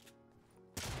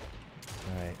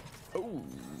 All right, Ooh,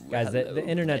 guys, the hello,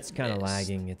 internet's it kind of missed.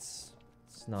 lagging. It's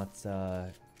not.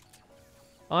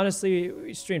 Honestly,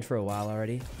 we streamed for a while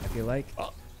already. I feel like,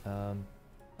 Oh, are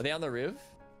they on the roof?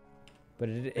 but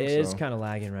it think is so. kind of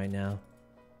lagging right now.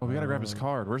 Oh, we gotta grab his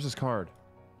card. Where's his card?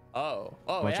 Oh,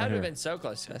 Watch it right had to here. have been so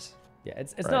close to us. Yeah,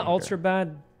 it's Right not here. ultra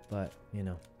bad, but you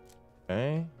know.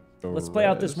 Okay. Let's play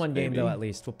out this Res, one game though. baby. At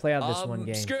least we'll play out this one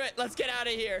game. Screw it. Let's get out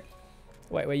of here.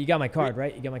 Wait, you got my card,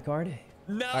 right? You got my card?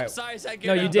 No, right. sorry, Sykkuno.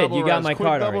 No, you did. Double You got res, my quick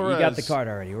card double already. You got the res. card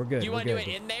already. We're good. Do you We're want to do good.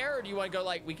 it in there, or do you want to go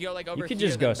like we can go like over You could here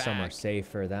just and go then somewhere back?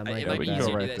 safer. That might it be might Yeah, we be can better.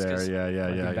 easier go to do right this there. 'cause Yeah, yeah,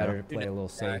 Might be yeah, better yeah. to play a little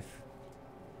safe.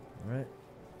 All right.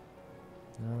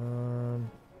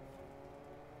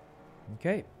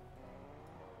 Okay.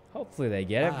 Hopefully they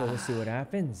get it, but we'll see what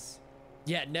happens.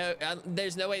 Yeah, no,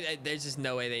 there's no way. There's just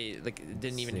no way they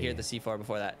didn't even hear the see. C4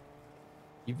 before that.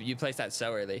 You placed that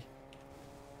so early.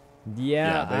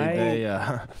 Yeah,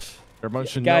 they're a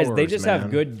bunch of guys, they knowers, just man.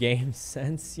 have good game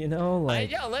sense, you know.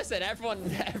 Like Yo, listen, everyone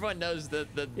knows the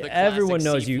everyone classic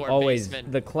knows you C4 always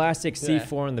basement. the classic Yeah.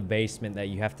 C4 in the basement that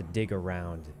you have to dig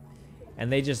around,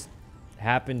 and they just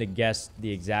happen to guess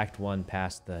the exact one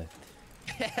past the.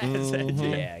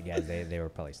 Yeah, guys, they were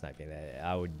probably sniping that.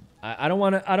 I don't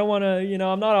want to, you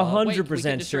know, I'm not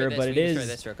 100% sure, but it is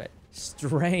this real quick.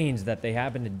 strange that they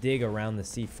happen to dig around the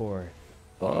C4.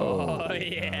 Oh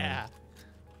yeah.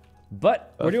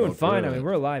 But we're That doing felt fine. I good. mean,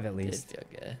 we're alive at Did least. feel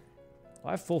good.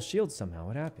 I have full shield somehow.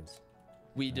 What happens?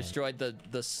 We destroyed the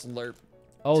slurp.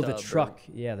 Oh, the tub, or- truck.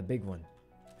 Yeah, the big one.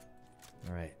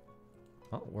 All right.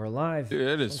 Oh, we're alive. Dude,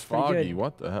 it is That's pretty foggy. good.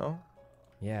 What the hell?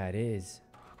 Yeah, it is.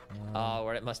 Oh,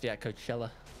 where it must be at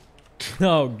Coachella.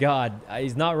 Oh God,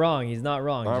 he's not wrong. He's not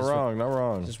wrong. Not just wrong. Not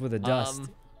wrong. With, just with the dust.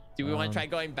 Do we want to try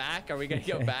going back? Are we gonna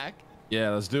go back? Yeah,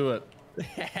 let's do it.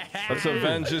 Let's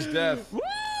avenge his death. Woo!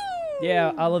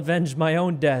 Yeah, I'll avenge my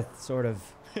own death, sort of.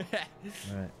 All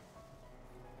right.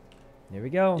 Here we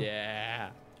go. Yeah.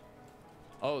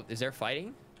 Oh, is there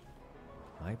fighting?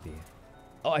 Might be.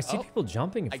 Oh, I see people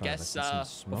jumping in I front of guess us. in some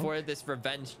smoke. before this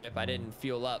revenge trip, I didn't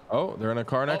fuel up. Oh, they're in a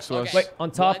car next to us. Wait,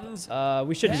 on top. One's-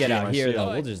 We shouldn't get Yeah. out I here see though.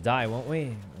 it. We'll just die, won't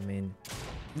we? I mean.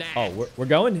 Nah. Oh, we're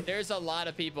going. There's a lot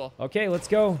of people. Okay, let's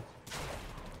go.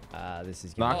 This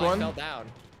is Knock Oh, one. I fell down.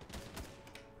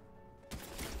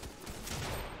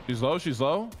 She's low. She's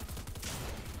low.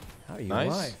 How are you Nice.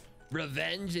 alive?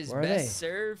 Revenge is Where are best they?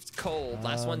 served cold.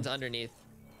 Last one's underneath.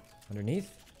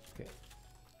 Underneath? Okay.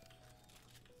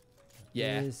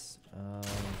 Yeah. This,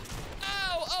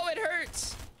 Oh, it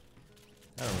hurts.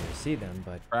 I don't really see them,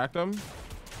 but Cracked them.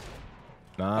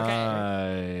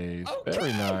 Nice. Okay.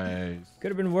 Very nice.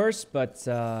 could have been worse, but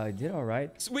I did all right.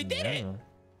 We did I don't it. know.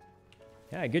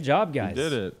 Yeah, good job, guys. You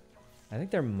did it. I think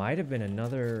there might have been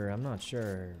another. I'm not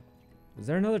sure. Was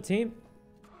there another team?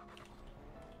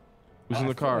 Who's in I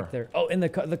the feel car?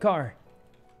 like the car.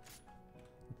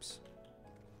 Oops.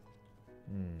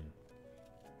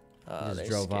 Oh, just they're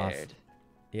drove off. scared.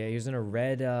 Yeah, he was in a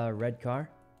red car.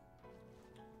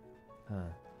 Huh.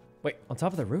 Wait, on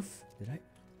top of the roof? Did I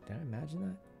imagine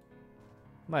that?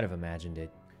 Might have imagined it.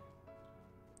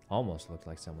 Almost looked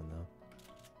like someone though.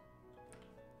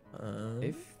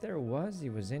 If there was, he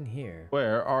was in here.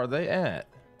 Where are they at?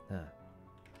 Huh.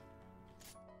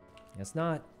 Guess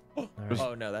not. All right.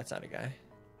 Oh no, that's not a guy.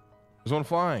 There's one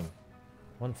flying.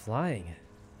 One flying.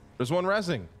 There's one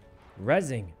rezzing.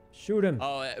 Rezzing. Shoot him.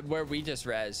 Oh, where we just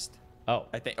rezzed, Oh.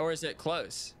 I think, or is it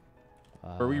close?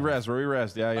 Where we res. Where we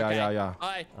res. Yeah, yeah, Okay. yeah,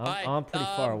 yeah. I'm pretty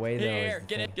far away, though, is Here, the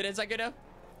get in, thing. get in, Sykkuno.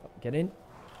 Get in.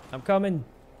 I'm coming.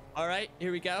 All right,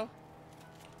 here we go.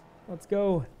 Let's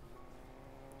go.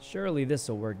 Surely this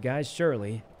will work, guys.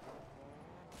 Surely.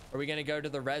 Are we gonna go to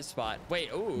the res spot? Wait,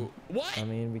 ooh, what? I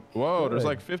mean, we Whoa, there's could.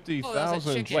 like Oh, 50,000 that's a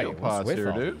chicken. shield Wait, what's pods with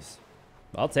here, all dude. these?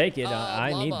 I'll take it. I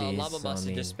need llama, these. Llama so, I must have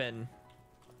mean, just been.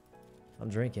 I'm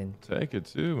drinking. Take it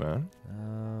too,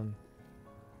 man.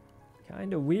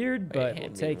 Kind of weird, Wait, but we'll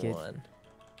hand me take it. one.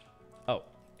 Oh,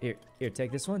 here,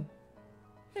 take this one.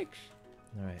 Thanks.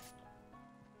 All right.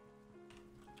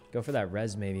 Go for that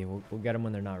res, maybe. We'll get them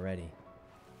when they're not ready.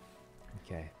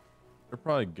 Okay. They're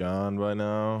probably gone by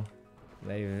now.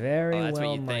 They very that's what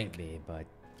well you might think. be, but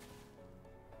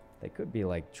they could be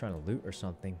like trying to loot or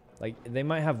something. Like they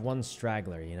might have one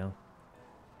straggler, you know.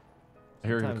 I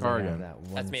hear your Sometimes car they have again. that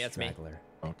one That's me, that's me. straggler.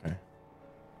 Okay.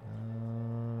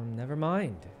 Never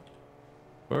mind.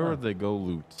 Where Huh. would they go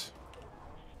loot?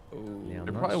 Ooh. Yeah, I'm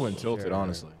They not probably went tilted, sure.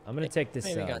 honestly. I'm gonna take this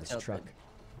Maybe got this tilted. truck.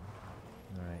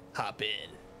 All right. Hop in.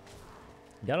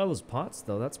 Got all those pots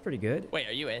though. That's pretty good. Wait,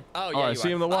 are you in? Oh, yeah, Oh, I you see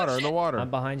are. him in the water. Oh, in the shit. water. I'm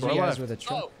behind To you our guys left. with a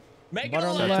truck. Oh, make Butter it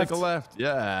on a the Yeah, left. take a left.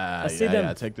 Yeah. I see yeah, them.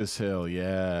 yeah. Take this hill.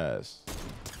 Yes.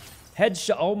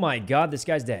 Headshot. Oh my God, this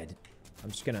guy's dead. I'm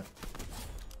just gonna.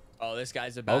 Oh, this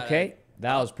guy's about. Okay,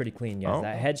 that was pretty clean, guys. Oh.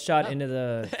 That headshot into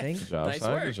the thing. Good job, Nice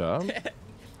son. work. Good job.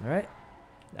 All right.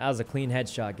 That was a clean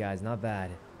headshot, guys. Not bad.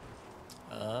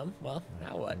 Well,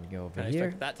 now what? Let me go over Can I here.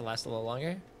 expect that to last a little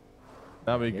longer?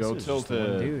 Now we Guess go it was just the one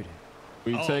tilted. dude.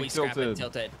 We Oh, take we scrap it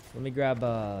tilted. Let me grab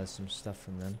some stuff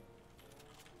from them.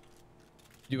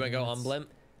 Do you want to go on blimp?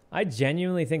 I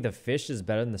genuinely think the fish is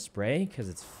better than the spray because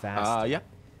it's fast. Yeah.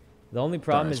 The only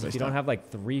problem Sorry, is if spaced you don't out. have like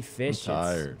 3 fish, it's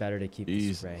tired. better to keep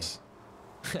the spray. Jesus.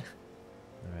 All right.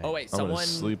 Oh wait, I'm gonna someone.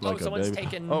 sleep like a someone's baby.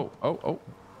 taken. Oh.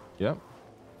 Yep.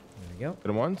 There we go. Hit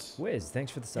him once. Wiz,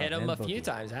 thanks for the sub. hit him man. a few Bookie.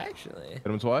 times actually. Hit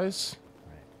him twice.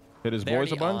 Right. Hit his They're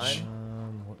boys a already bunch.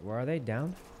 Where are they?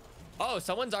 Down? Oh,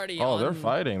 someone's already Oh, on. they're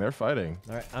fighting. They're fighting.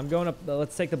 All right, I'm going up.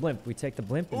 Let's take the blimp. We take the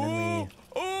blimp and then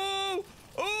we.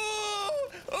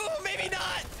 Ooh, maybe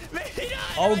not. Maybe not.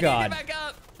 Oh, I need to God. Back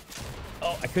up.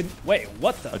 Oh, I couldn't. Wait,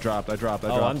 what the? I dropped.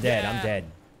 Oh, I'm dead. I'm Yeah. dead.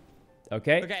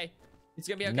 Okay. Okay, it's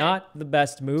gonna be okay. Not the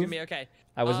best It's move. gonna be okay.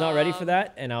 I was not ready for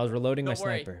that, and I was reloading my don't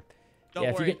worry. sniper. Don't Yeah,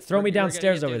 if you worry. get throw me We're gonna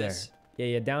downstairs get over through there. this.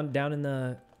 Yeah, down in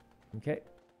the. Okay.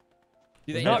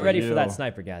 You think Not you're- ready for that Deal.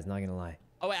 sniper, guys. Not gonna lie.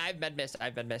 Oh wait, I've med missed.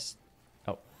 I've med missed.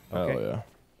 Oh. Oh Okay.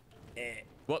 yeah.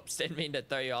 Whoops, didn't mean to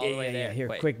throw you all the way Yeah. there. Here,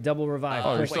 Wait. quick double revive. Oh,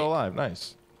 you're quick. still alive.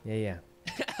 Nice. Yeah.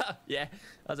 Yeah,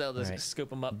 I was able to Alright. scoop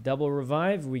them up. Double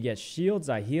revive. We get shields.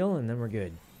 I heal, and then we're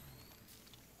good.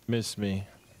 Miss me.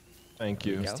 Thank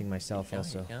you. go. Wasting myself Here you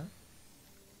also. go.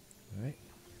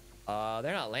 All right.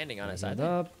 They're not landing on us. Hold Are they?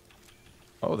 up.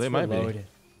 Oh, they Let's might reload. be. I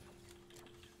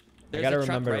There's gotta a truck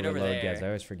remember right to over reload, there. guys. I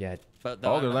always forget. But Oh, I they're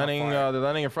don't know how landing. far. They're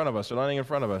landing in front of us. They're landing in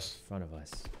front of us. In front of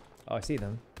us. Oh, I see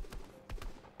them.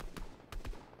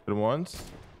 Hit him once.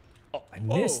 Oh, I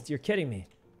missed. You're kidding me.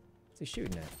 What's he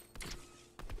shooting at?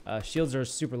 Shields are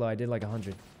super low. I did like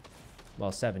 100.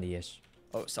 Well, 70-ish.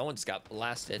 Oh, someone just got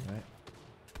blasted. All right.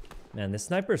 Man, this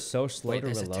sniper is so slow Wait, to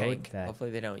there's a reload tank. that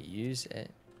Hopefully they don't use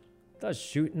it. does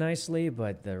shoot nicely,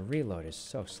 but the reload is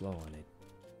so slow on it.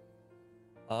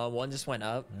 One just went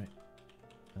up.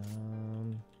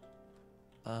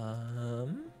 All right.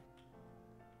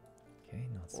 Okay,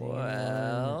 not seeing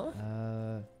Well.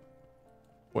 anyone.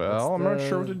 Well, I'm What's not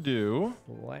sure what the to do.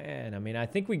 Plan. I mean, I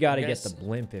think we got to get guess- the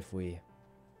blimp if we.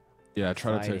 Yeah,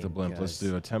 try to take the Fighting, blimp. Let's guys.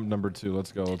 do attempt number 2.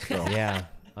 Let's go. Let's go. Yeah.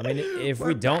 I mean, if we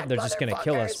We're don't, back, they're just gonna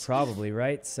kill us motherfuckers. probably,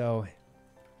 right? So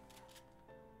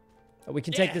we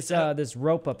can take Yeah, this so- this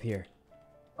rope up here.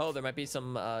 Oh, there might be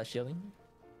some shielding.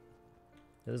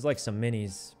 There's like some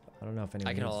minis. I don't know if anyone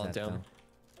I can needs hold on that, to 'em.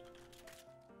 though.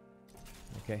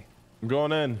 Okay. I'm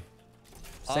going in.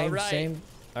 Same, All right. same.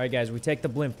 All right, guys. We take the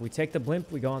blimp. We take the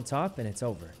blimp. We go on top, and it's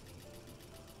over.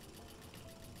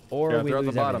 Or Yeah, we they're at the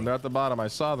lose bottom. everything. They're at the bottom. I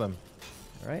saw them.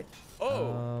 All right.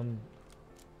 Oh.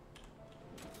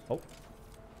 Oh.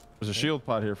 There's a shield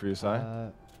pod here for you, Si.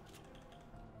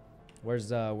 Where's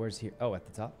here? Oh, at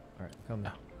the top. All right, I'm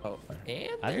coming. Oh. And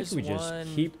I think there's we just one.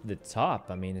 keep the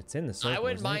top. I mean, it's in the circle. I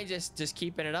wouldn't isn't it? mind just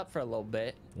keeping it up for a little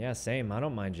bit. Yeah, same. I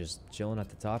don't mind just chilling at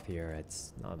the top here.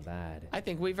 It's not bad. I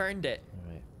think we've earned it.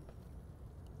 All right.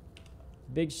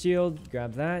 Big shield.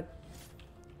 Grab that.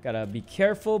 Gotta be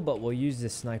careful, but we'll use the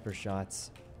sniper shots.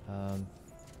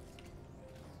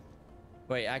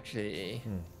 Wait, actually,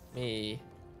 Hmm. me.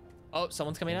 Oh,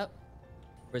 someone's coming up.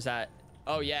 Where's that?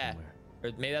 Oh yeah, Somewhere.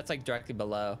 or maybe that's like directly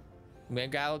below. I'm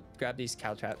gonna grab these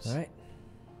cow traps. All right.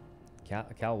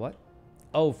 Cal what?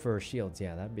 Oh, for shields.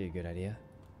 Yeah, that'd be a good idea.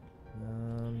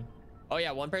 Oh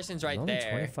yeah, one person's right There's only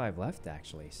there. 25 left,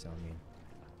 actually. So, I mean.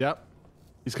 Yep.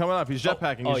 He's coming up. He's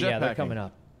jetpacking. Oh, He's yeah, they're jetpacking. coming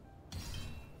up.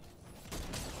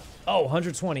 Oh,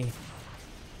 120. They're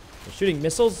shooting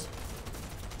missiles.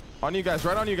 On you guys.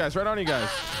 Right on you guys. Right on you guys.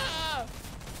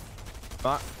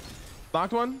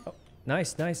 Knocked one. Oh,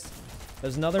 nice, nice.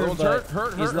 There's another. Someone's But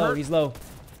hurt, he's low. hurt. He's low.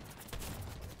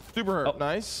 Super hurt. Oh.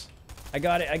 Nice. I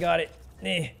got it. I got it.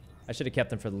 I should have kept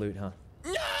them for the loot, huh?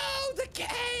 No, the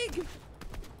keg.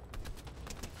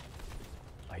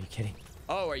 Are you kidding?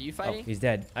 Oh, are you Oh, fighting? he's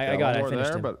dead. I Got got one it. I more finished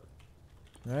there, him. but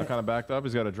All I right. kind of backed up.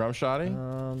 He's got a drum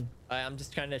shotty. I'm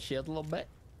just trying to shield a little bit.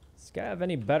 Does this guy have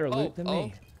any better loot than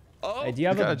me? Oh, Hey, do you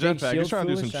He's have got a a big jetpack. shield? He's trying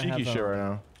to do some Foolish? I cheeky have, shit right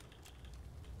now.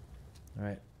 All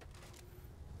right.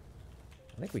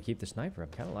 I think we keep the sniper. I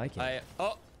kind of like it.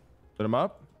 Put him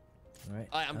up. All right.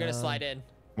 I'm gonna slide in.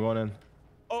 I'm going in.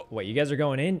 Wait, you guys are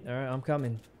going in? All right, I'm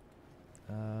coming.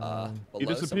 He Below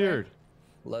disappeared.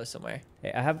 Somewhere. Low somewhere.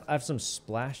 Hey, I have some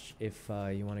splash if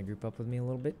you want to group up with me a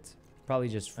little bit. Probably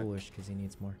just foolish because he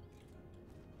needs more.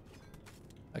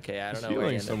 Okay, I don't He's know where healing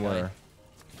he ended up going. somewhere.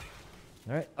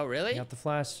 All right. Oh, really? Got the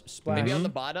flash splash. Maybe on the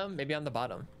bottom. Maybe on the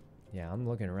bottom. Yeah, I'm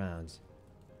looking around.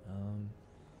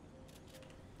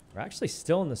 We're actually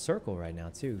still in the circle right now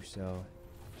too, so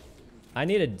I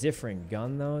need a different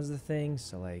gun though is the thing.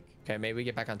 So like, Okay, maybe we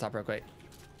get back on top real quick.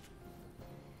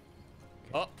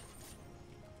 Oh.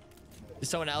 Is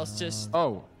someone else just?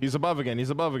 Oh, he's above again. He's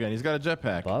above again. He's got a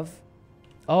jetpack. above.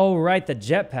 Oh right, the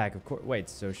jetpack. Of course. Wait,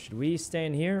 so should we stay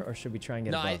in here or should we try and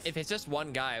get No, above? if it's just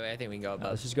one guy, I think we can go above.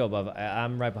 Let's just go above.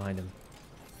 I'm right behind him.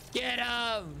 Get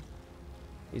him!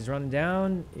 He's running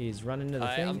down. He's running to the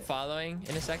thing. I'm following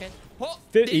in a second. Oh,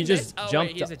 He did just miss?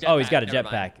 jumped. Wait, he's a Oh, he's got a Never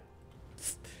mind. jetpack.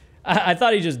 I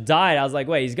thought he just died. I was like,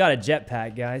 wait, he's got a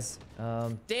jetpack, guys.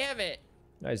 Damn it!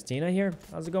 Is Tina here?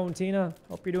 How's it going, Tina?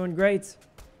 Hope you're doing great. Feel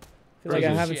like I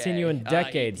Where is haven't seen you in he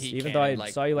decades, even though I canned,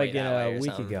 like, saw you like way in that way a or week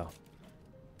something. ago.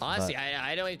 Honestly,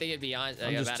 I don't even think it'd be on. Like,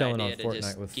 I'm a just bad chilling on idea to Fortnite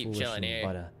just with keep Foolish chilling and here.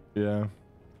 Butter. Yeah.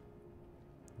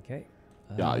 Okay.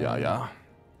 Yeah.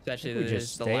 Especially We this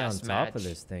just the stay on last top match. of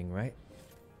this thing, right?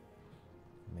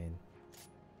 I mean,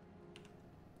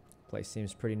 place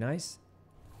seems pretty nice.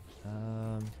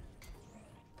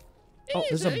 Oh,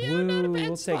 there's a Yeah, not blue. bad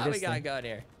We'll take spot this we got thing. going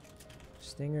here.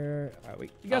 Stinger. All right, we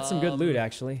got some good loot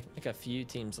actually. Like a few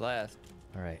teams left.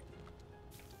 All right.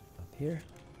 Up here.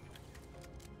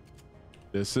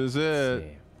 This is Let's it.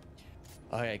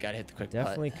 see. Okay, gotta hit the quick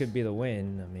Definitely could be the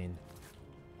win. I mean,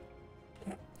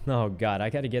 oh god, I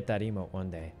got to get that emote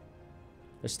one day.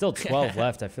 There's still 12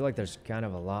 left. I feel like there's kind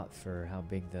of a lot for how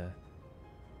big the.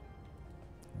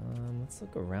 Let's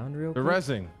look around real They're quick.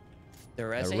 rezzing. The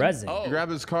resin. resin. Oh, He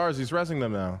grabbed his cars. He's rezzing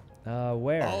them now.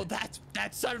 Where? oh, that's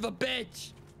that son of a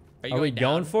bitch. Are we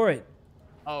going for it?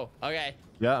 Oh, okay,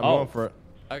 Yeah, I'm Oh. going for it.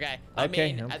 okay. Okay, I I'm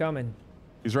mean, coming.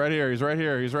 He's right here. He's right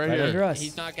here. He's right Right under here. us.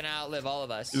 he's not gonna outlive all of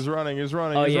us. He's running. He's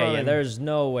running. Oh he's yeah, running. yeah. There's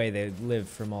no way they live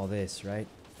from all this, right?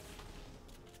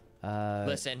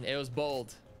 Listen, it was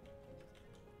bold.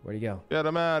 Where'd he go? Get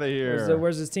him out of here.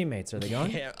 Where's his teammates? Are they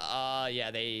gone? Yeah, yeah,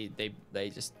 they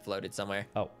just floated somewhere.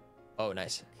 Oh, Oh,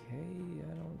 nice. Okay,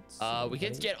 I don't see we could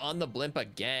anybody. get on the blimp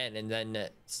again, and then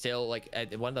still like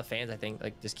at one of the fans. I think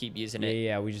like just keep using it.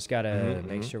 Yeah, we just gotta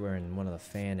make sure we're in one of the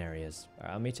fan areas. All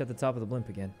right, I'll meet you at the top of the blimp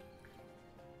again.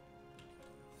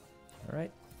 All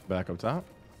right. Back up top.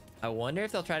 I wonder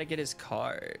if they'll try to get his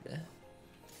card.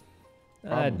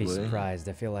 I'd be Probably. surprised.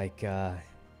 I feel like let's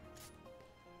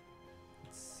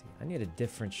see. I need a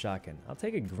different shotgun. I'll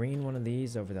take a green one of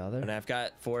these over the other. And I've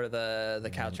got 4 of the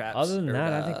cow traps. Other than or,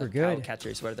 that, I think we're good. Cow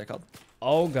catchers, what are they called?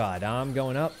 Oh god, I'm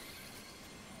going up.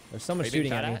 There's someone Are you being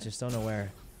shooting at shot me, at? just don't know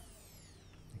where.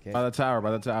 Okay. By the tower,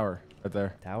 right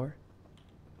there. Tower?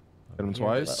 Hit him Here,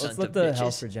 twice. Let's Sons let of the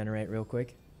health bitches. regenerate real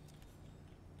quick.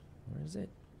 Where is it?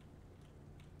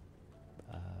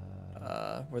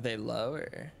 Were they low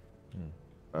or?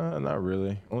 Not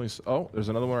really. Only. Oh, there's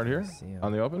another one right here See him.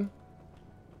 on the open.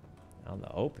 On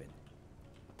the open.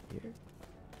 Here?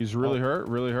 He's really hurt.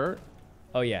 Really hurt.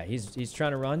 Oh yeah, he's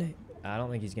trying to run. I don't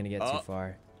think he's gonna get too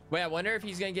far. Wait, I wonder if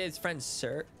he's gonna get his friend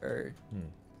Sir or.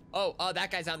 Oh,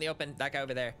 that guy's out in the open. That guy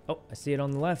over there. Oh, I see it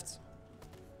on the left.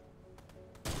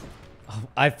 Oh,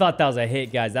 I thought that was a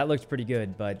hit, guys. That looked pretty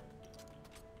good, but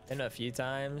Hit him a few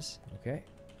times. okay.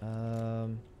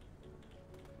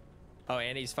 Oh,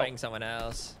 and he's fighting someone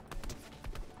else.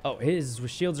 Oh, his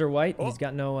shields are white. He's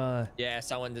got no. Yeah,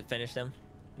 someone that finished him.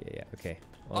 Yeah. Okay.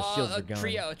 Well, his shields are A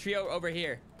gone. trio over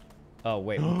here. Oh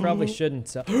wait, we probably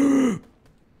shouldn't.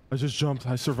 I just jumped.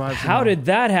 I survived. How did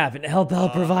that happen? Help!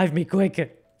 Revive me quick.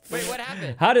 Wait, what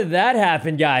happened? How did that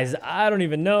happen, guys? I don't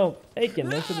even know. Aiken,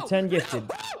 thanks for the 10 gifted.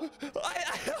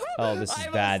 Oh, this is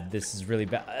bad. This is really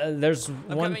bad. There's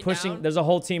one coming pushing. down. There's a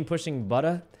whole team pushing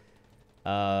Butta.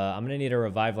 I'm gonna need a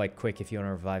revive like quick if you want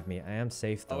to revive me. I am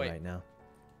safe though wait. right now.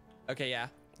 Okay, yeah. All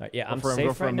right, yeah, Go I'm for him, safe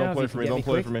go for right him. now. Don't play if for you me. can Don't get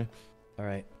play quick. for me. All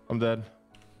right. I'm dead.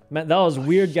 Man, that was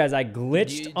weird, guys. I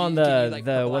glitched on do you, the like,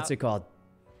 purple what's out? it called?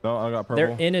 No, I got purple.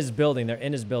 They're in his building. They're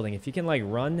in his building. If you can like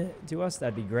run to us,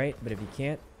 that'd be great. But if you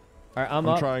can't, all right, I'm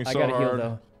up. trying I so gotta heal hard.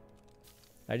 though.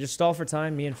 I just stall for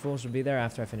time. Me and Fools will be there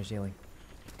after I finish healing.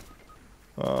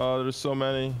 Oh, there's so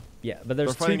many. Yeah, but there's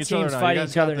They're two fighting teams each other now. You fighting guys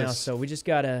each got other now, this. so we just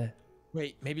gotta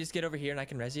Wait, maybe just get over here and I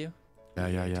can res you. Yeah.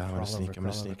 I'm gonna crawl sneak. over, I'm gonna crawl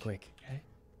over sneak. quick. Okay.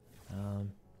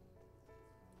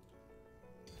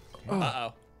 Okay.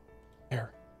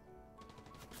 Here.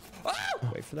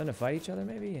 Wait for them to fight each other,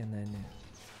 maybe, and then.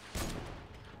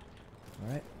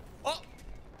 All right. Oh!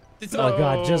 It's Oh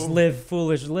God, just live,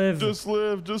 Foolish, live. Just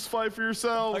live. Just fight for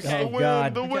yourselves. Okay. The Oh, win.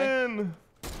 God. The Okay. win.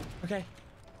 Okay.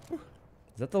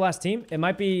 Is that the last team? It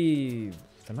might be.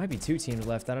 There might be two teams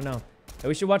left. I don't know. Hey,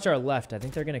 we should watch our left. I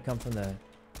think they're gonna come from the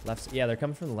left. Yeah, they're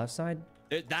coming from the left side.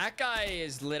 That guy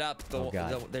is lit up. Oh,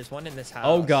 God. There's one in this house.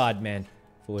 Oh God, man,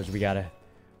 Foolish, we gotta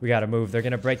move. They're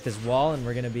gonna break this wall, and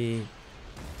we're gonna be.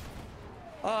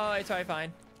 Oh, it's alright,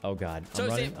 fine. Oh God, So I'm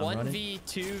is running. it I'm running. 1v,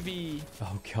 2v?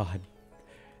 Oh God,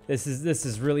 this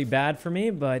is really bad for me,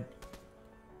 but.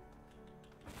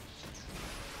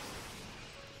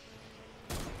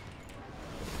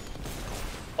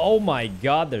 Oh my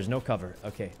God, there's no cover.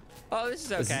 Okay. Oh, this is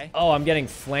This is- okay. oh, I'm getting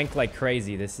flanked like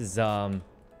crazy. This is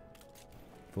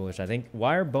foolish. I think.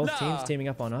 Why are both teams No. teaming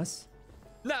up on us?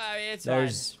 No, it's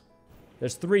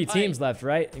There's three teams left,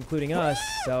 right, including us.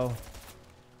 So. fine.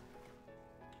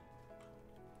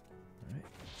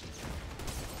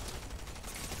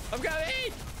 I'm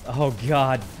coming! Oh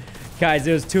God, guys,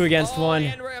 it was 2 against 1.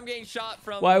 And I'm getting shot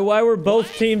from... Why were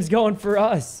both teams going for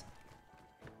us?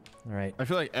 All right. I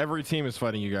feel like every team is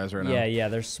fighting you guys right now. Yeah.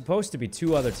 There's supposed to be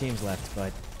 2 other teams left,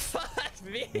 but Fuck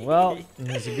me! well,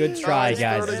 it was a good try,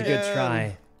 guys. It was a good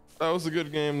try. That was a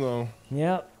good game, though.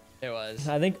 Yep. It was.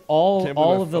 I think Can't all believe I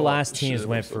of the fell off last the teams shit.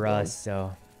 went I'm so for dumb. us.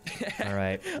 So, all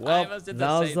right. Well, almost that did the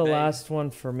was same the thing. last one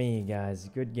for me, guys.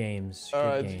 Good games. Good All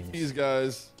right, games. GG's,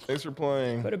 guys. Thanks for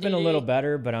playing. Could have been a little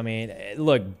better, but I mean,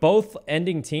 look, both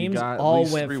ending You teams got at all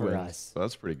least went 3 for wins. us. So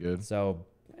that's pretty good. So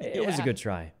it was a Yeah. good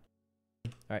try.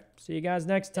 All right. See you guys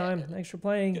next time. Thanks for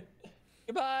playing.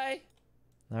 Goodbye!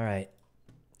 All right.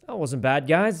 That wasn't bad,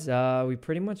 guys. We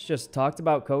pretty much just talked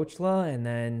about coachla and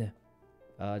then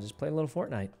just played a little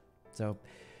Fortnite. So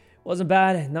wasn't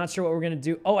bad. Not sure what we're going to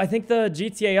do. Oh, I think the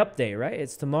GTA update, right?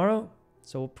 It's tomorrow.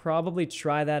 So we'll probably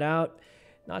try that out.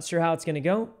 Not sure how it's going to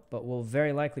go, but we'll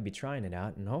very likely be trying it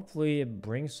out. And hopefully it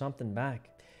brings something back.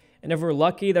 And if we're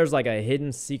lucky, there's like a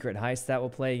hidden secret heist that we'll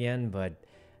play again. But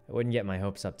I wouldn't get my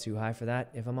hopes up too high for that,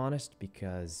 if I'm honest.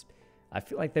 Because I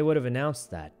feel like they would have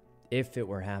announced that if it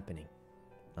were happening.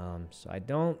 So I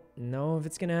don't know if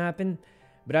it's going to happen,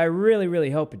 but I really, really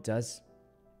hope it does.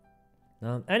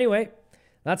 Anyway,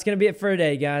 that's going to be it for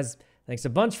today, guys. Thanks a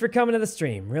bunch for coming to the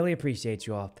stream. Really appreciate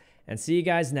you all. And see you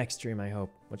guys next stream, I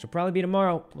hope, which will probably be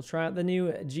tomorrow. We'll try out the new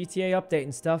GTA update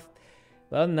and stuff.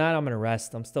 But other than that, I'm going to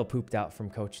rest. I'm still pooped out from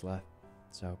coachla.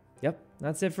 So, yep,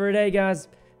 that's it for today, guys.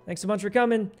 Thanks so much for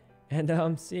coming.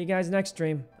 And see you guys next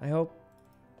stream, I hope.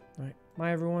 All right,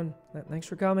 bye, everyone. Thanks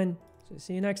for coming.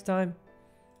 See you next time.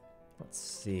 Let's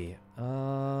see.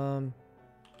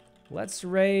 Let's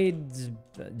raid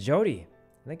Jody.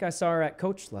 I think I saw her at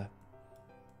coachla.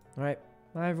 All right.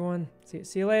 Bye, everyone.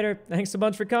 See you later. Thanks so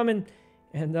much for coming.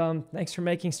 And thanks for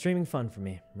making streaming fun for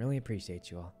me. Really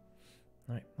appreciate you all.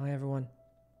 All right. Bye, everyone.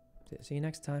 See you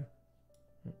next time.